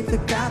can't escape the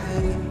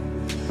gravity.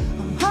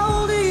 I'm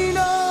holding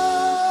on.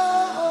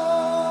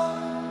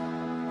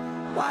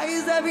 Why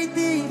is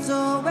everything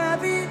so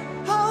heavy?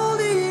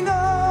 Holding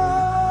on.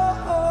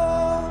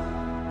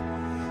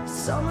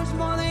 So much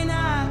more than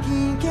I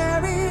can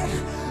carry.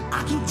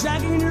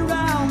 dragging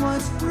around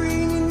what's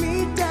bringing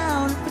me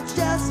down. If I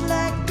just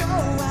let go,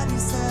 I'd be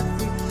set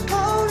free.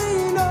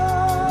 Holding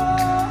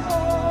on.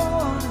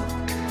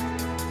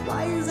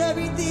 Why is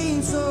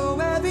everything so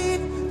heavy?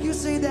 You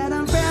say that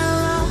I'm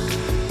paranoid,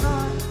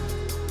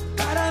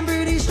 but I'm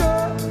pretty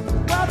sure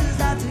what is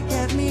out to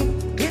get me.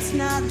 It's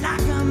not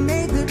like I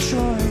made the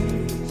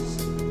choice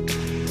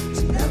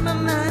to let my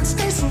mind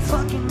stay so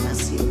fucking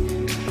messy.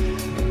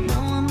 No,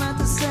 I'm at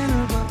the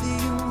center of the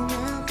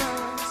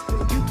universe,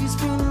 but you keep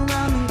spinning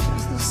around me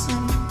just the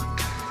same.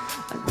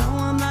 I know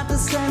I'm not the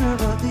center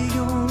of the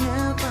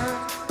universe,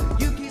 but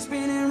you keep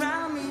spinning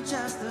around me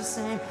just the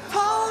same.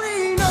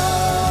 Holding on.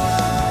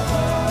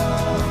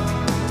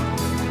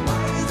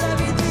 Why is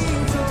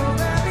everything so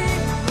heavy?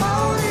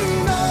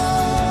 Holding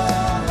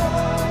on.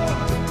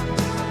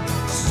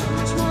 So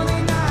much more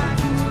than I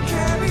can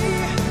carry.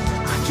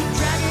 I keep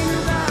dragging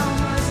around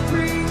what's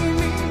bringing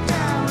me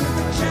down. If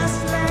I just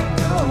let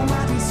go,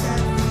 I'd be set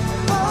free.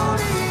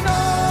 Holding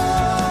on.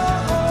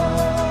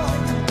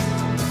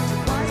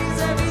 Why is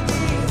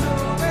everything so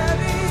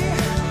heavy?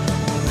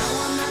 Now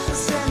I'm not the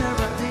center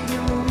of the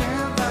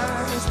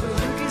universe, but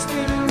you keep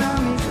spinning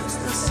around me just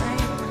the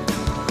same.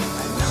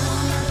 I know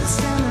I'm not the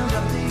center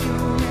of the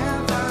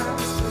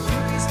universe, but you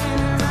keep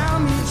spinning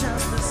around me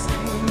just the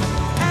same.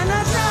 And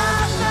I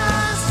drive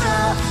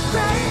myself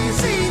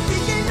crazy,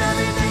 thinking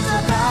everything's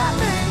about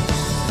me.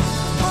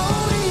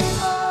 Holding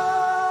on.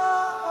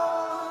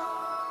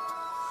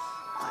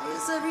 Why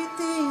is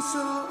everything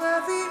so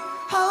heavy?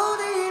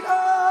 Holding on.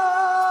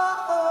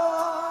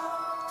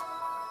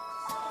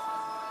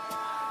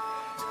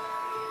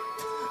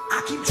 I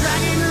keep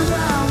dragging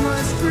around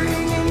what's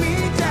bringing me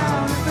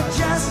down. If I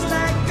just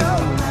let go,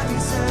 I'd be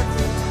set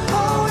free.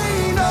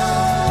 Holding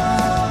on.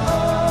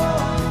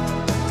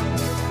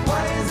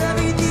 Why is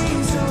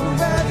everything so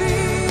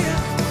heavy?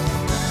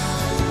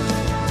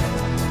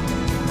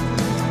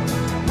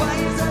 Why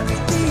is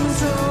everything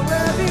so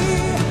heavy?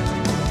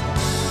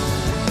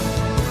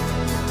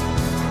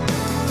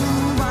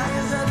 Why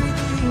is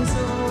everything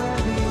so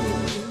heavy?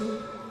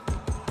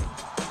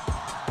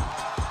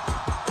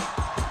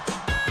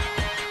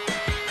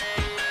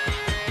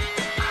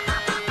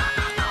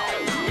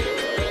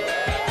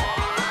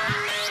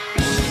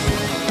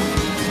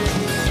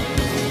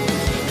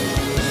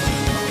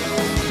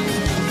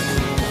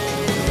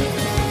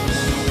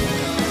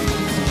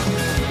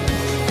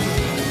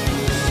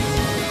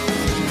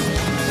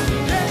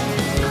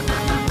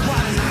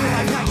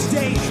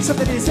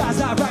 Something inside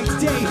not right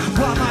today.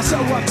 Why am I so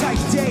uptight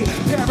today?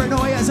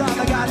 Paranoia's all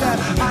I got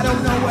left. I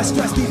don't know what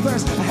stressed me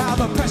first, how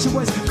the pressure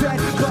was fed,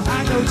 but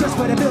I know just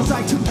what it feels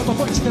like to have a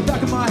voice in the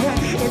back of my head.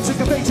 It took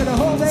a face to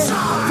hold it,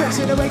 face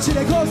it, awake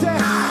to close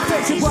it,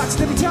 face it, watch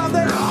it every time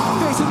they,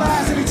 face it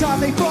last every time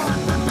they fall.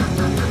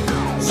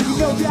 So you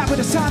know that when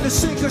it's time to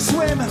sink or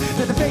swim,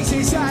 that the face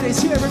inside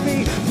is hearing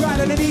me right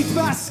underneath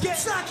my skin.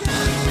 It's like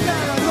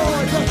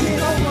paranoid looking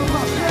over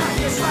my back.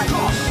 It's like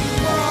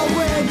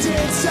whirlwind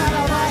inside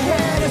of my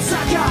head. It's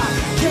like I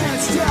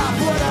can't stop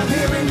what I'm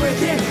hearing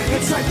within.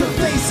 It's like the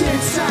face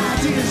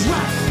inside is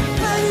right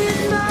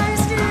underneath my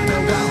skin.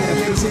 I know I'm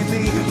facing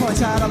me,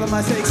 points out all of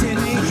my mistakes in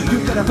me.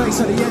 You got a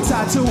face on the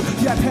inside too.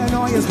 Yeah,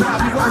 paranoia's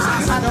probably worse.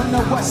 I don't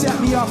know what set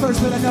me off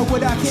first, but I know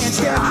what I can't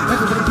stand.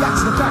 Everybody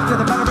reacts to the fact that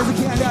the matter is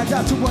you can't add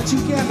up to what you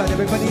can. But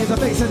everybody is a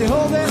face that they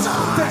hold it.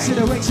 Face it,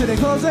 awake, so they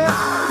close it.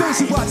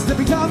 Face it, watch it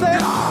every time they,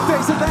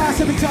 face it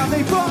last every time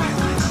they fall.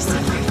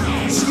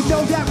 So you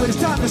know that when it's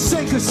time to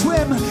sink or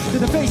swim,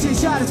 that the face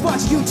inside is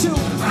watching you too.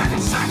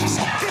 It's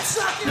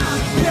like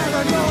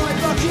paranoid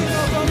looking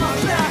over my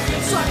back.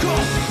 It's like a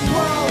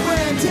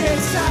whirlwind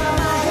inside of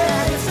my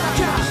head. It's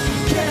like I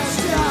can't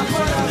stop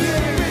what I'm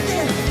hearing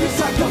within. It's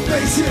like the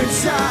face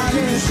inside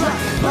is right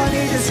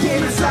beneath the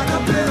skin. It's like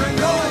I'm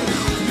paranoid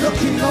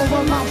looking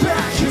over my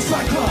back. It's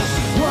like a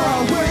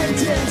whirlwind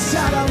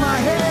inside of my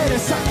head.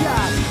 It's like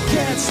I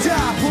can't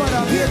stop what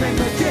I'm hearing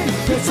within.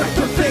 It's like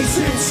the face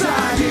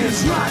inside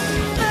is right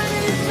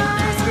beneath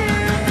my skin.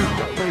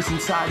 The face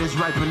inside is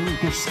right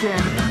beneath your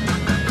skin.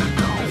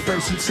 The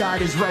face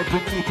inside is right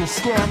beneath your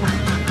skin.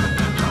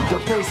 The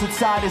face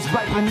inside is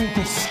right beneath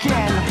your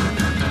skin.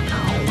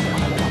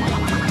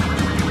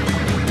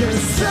 The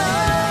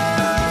sun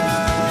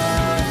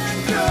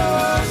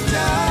goes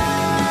down.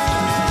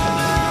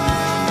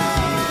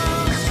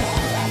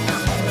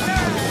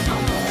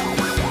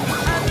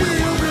 I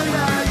feel the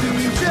light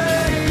every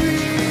day.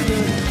 The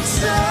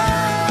sun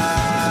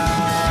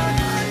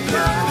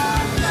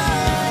goes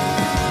down.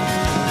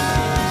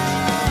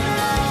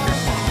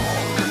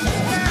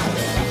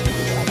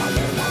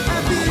 I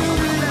feel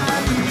the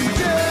light every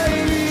day.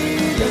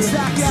 It's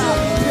like I'm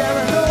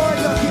paranoid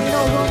looking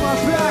over my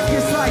back.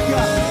 It's like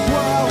a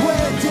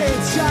whirlwind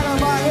inside of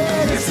my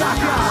head. It's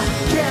like I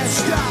can't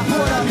stop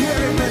what I'm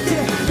hearing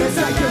within. It's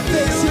like the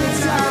face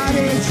inside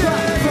is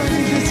right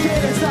beneath the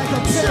skin. It's like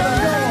I'm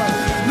paranoid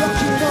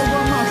looking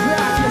over my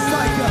back. It's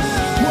like a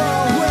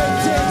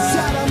whirlwind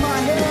inside of my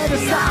head.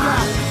 It's like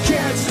I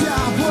can't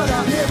stop what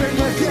I'm hearing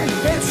within.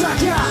 It's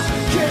like I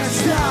can't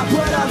stop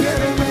what I'm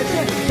hearing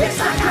within. It's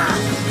like I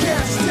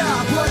can't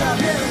stop what I'm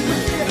hearing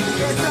within.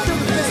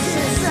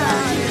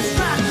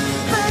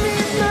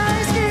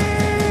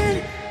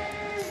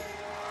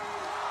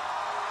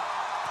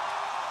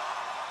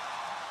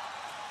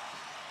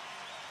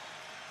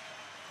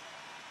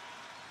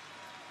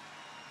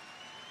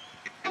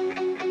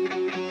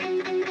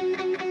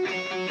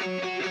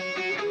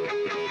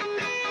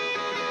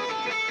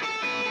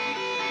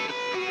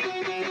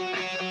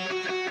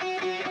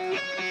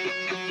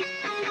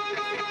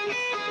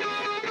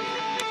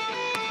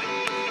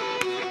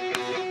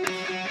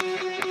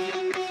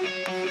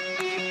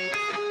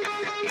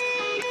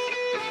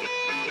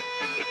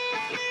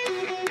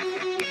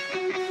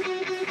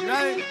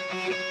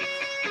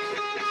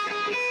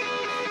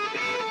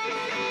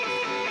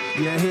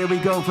 Yeah, here we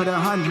go for the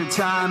 100th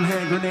time.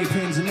 Hand grenade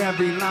pins in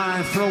every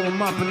line. Throw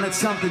them up and let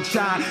something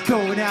shine.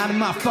 Going out of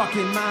my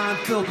fucking mind.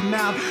 Fill them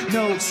out,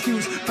 no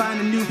excuse. Find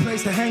a new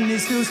place to hang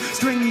this noose.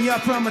 String me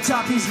up from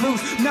atop these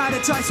roofs. Knot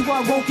it tight so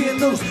I won't get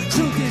loose.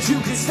 Truth is you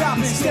can stop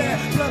and stare.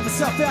 Blood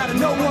myself out and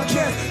no one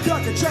cares.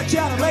 Got the trench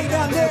out and lay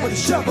down there with a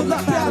shovel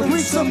up out and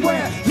reach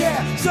somewhere. Yeah,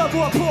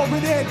 someone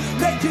pouring in.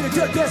 Make it a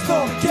dirt dance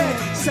floor again.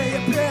 Say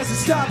your prayers and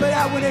stop it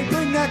out when they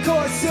bring that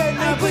chorus in.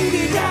 I bleed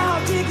it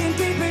down, digging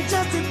deeper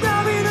just to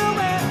throw it away.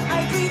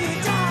 I bleed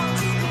it down,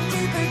 digging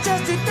deeper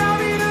just to throw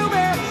it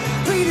away.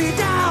 Bleed it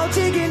down,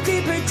 digging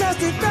deeper just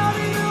to throw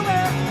it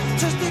away.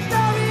 Just to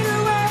throw it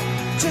away.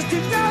 Just to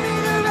throw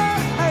it away.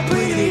 I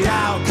bleed it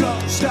out. Go,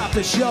 stop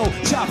the show.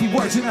 Choppy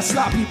words in a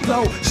sloppy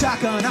flow.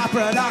 Shotgun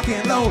opera, lock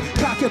and low.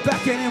 Cock it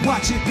back in and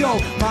watch it go.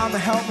 Mama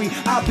help me,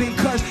 I've been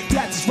cursed.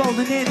 Dad's just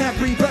rolling in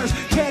every verse.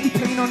 Candy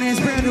paint on his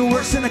brand new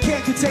works, and I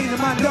can't contain him.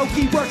 My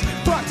low-key works.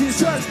 Fuck this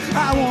church,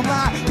 I won't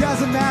lie.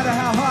 Doesn't matter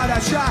how hard I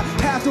try.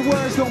 Half the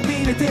words don't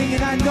mean a thing,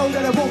 and I know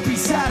that I won't be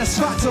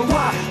satisfied. So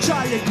why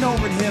try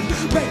ignoring him?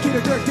 Make it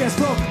a dirt dance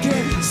floor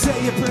again.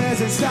 Say your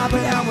prayers and stop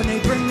it out when they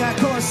bring that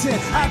chorus in.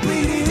 I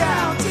bleed it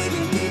down,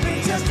 digging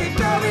deeper just to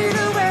throw it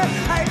away.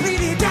 I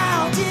bleed it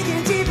down,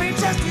 digging deeper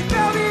just to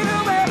throw it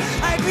away.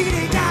 I bleed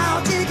it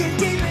down, digging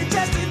deeper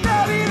just to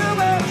throw it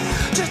away.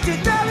 Just to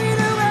throw it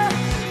away.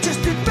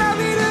 Just to throw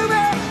it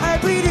away. I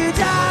bleed it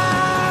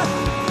down.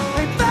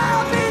 I'm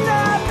bumping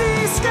up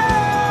these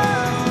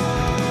stairs.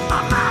 I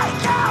might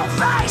go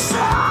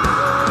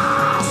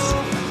faceless.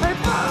 I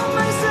pull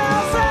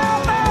myself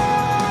out there.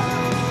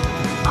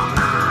 I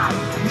might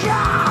go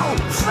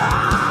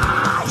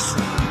faceless.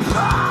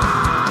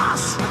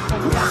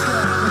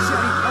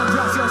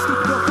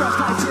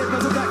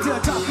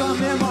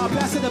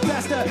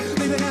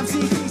 Leave an MC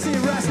piece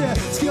in rester.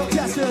 Skill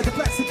tester, the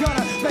flex the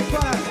gunner. Make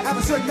fun of,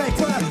 adversary make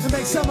fun of. And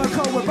make summer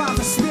cold with rhymes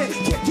and spit.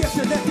 Get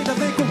gifted, lifted, the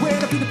link away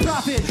to be the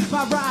prophet.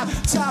 My rhyme,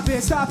 top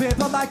it, stop it.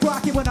 But like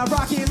rocket when I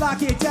rock it,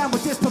 lock it down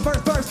with this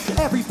perverse verse.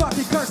 Every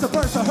fucking curse, the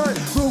burst of hurt.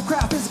 Rule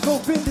craft, physical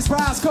fitness,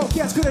 rise, coke.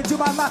 Yes, good into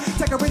my mind.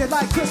 Decorated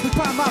like Christmas,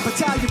 prime my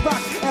battalion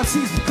rock.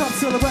 MCs become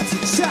silhouettes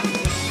and shot.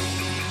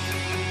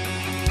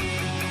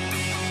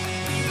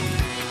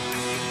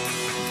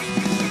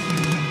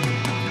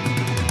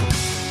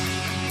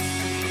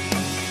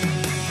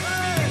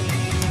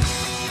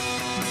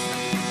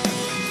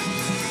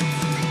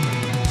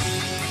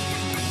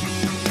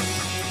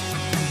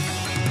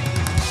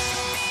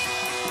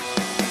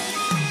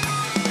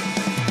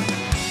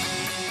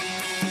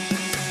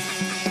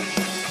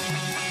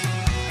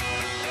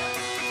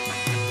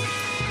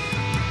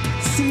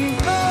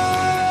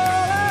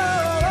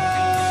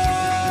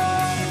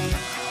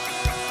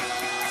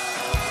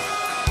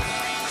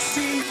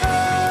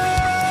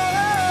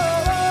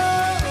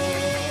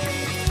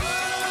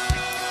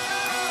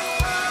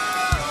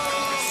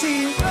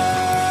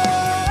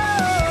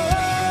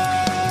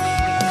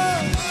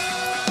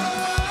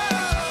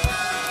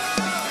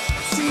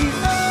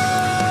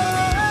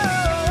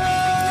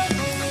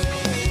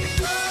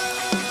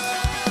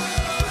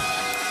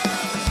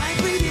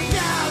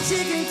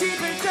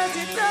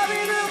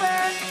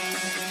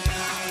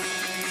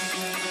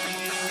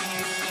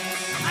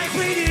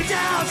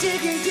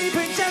 Digging deep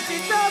and just to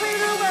throw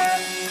it away.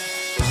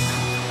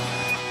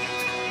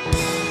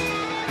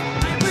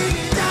 I bring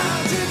it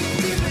down, digging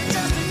deep and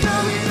just to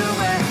throw it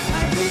away.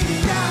 I bring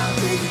it down,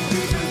 digging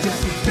deep and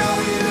just to throw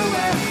it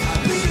away.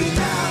 I bring it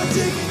down,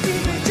 digging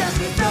deep and just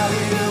to throw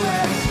it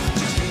away.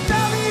 Just to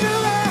throw it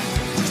away,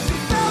 just to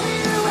throw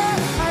it away.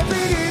 I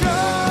bring it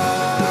all.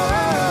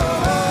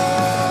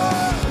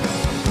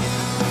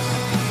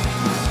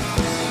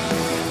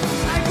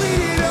 I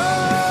bring it all.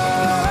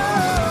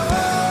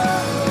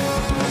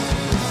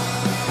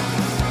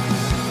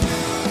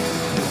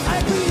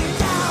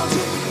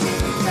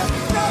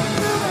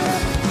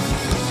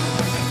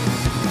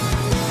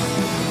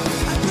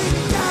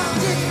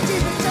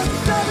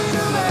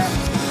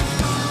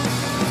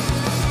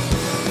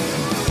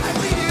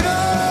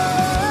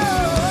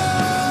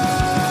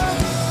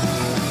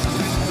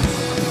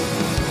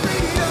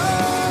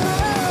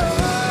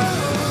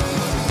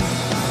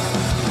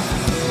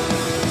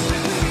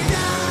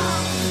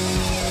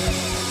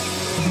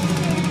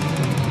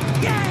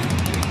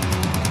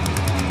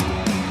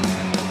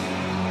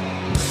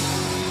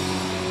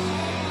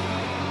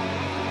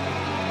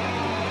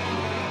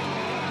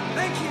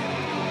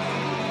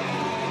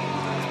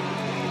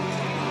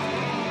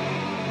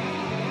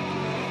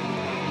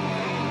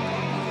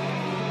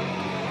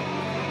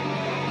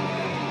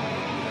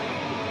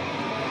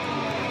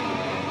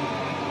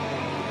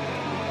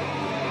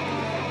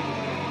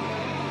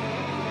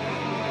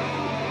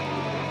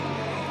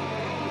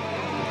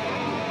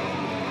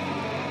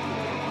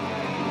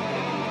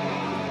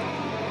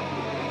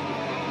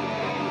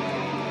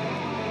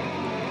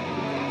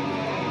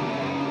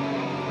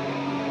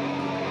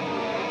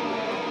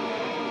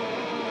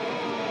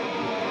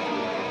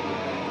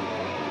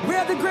 We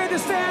have the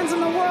greatest fans in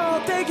the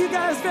world. Thank you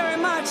guys very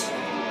much.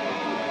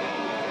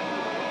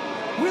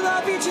 We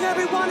love each and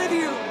every one of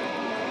you.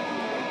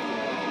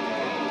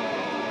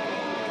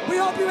 We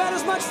hope you had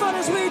as much fun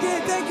as we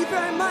did. Thank you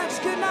very much.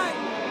 Good night.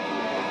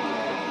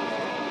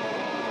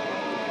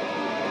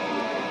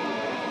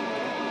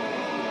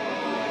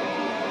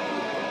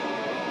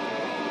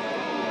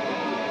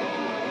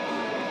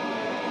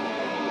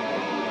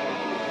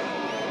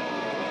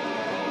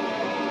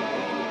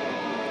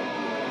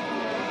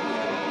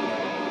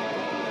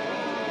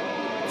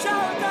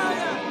 Ciao,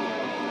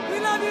 Italia. We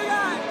love you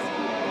guys.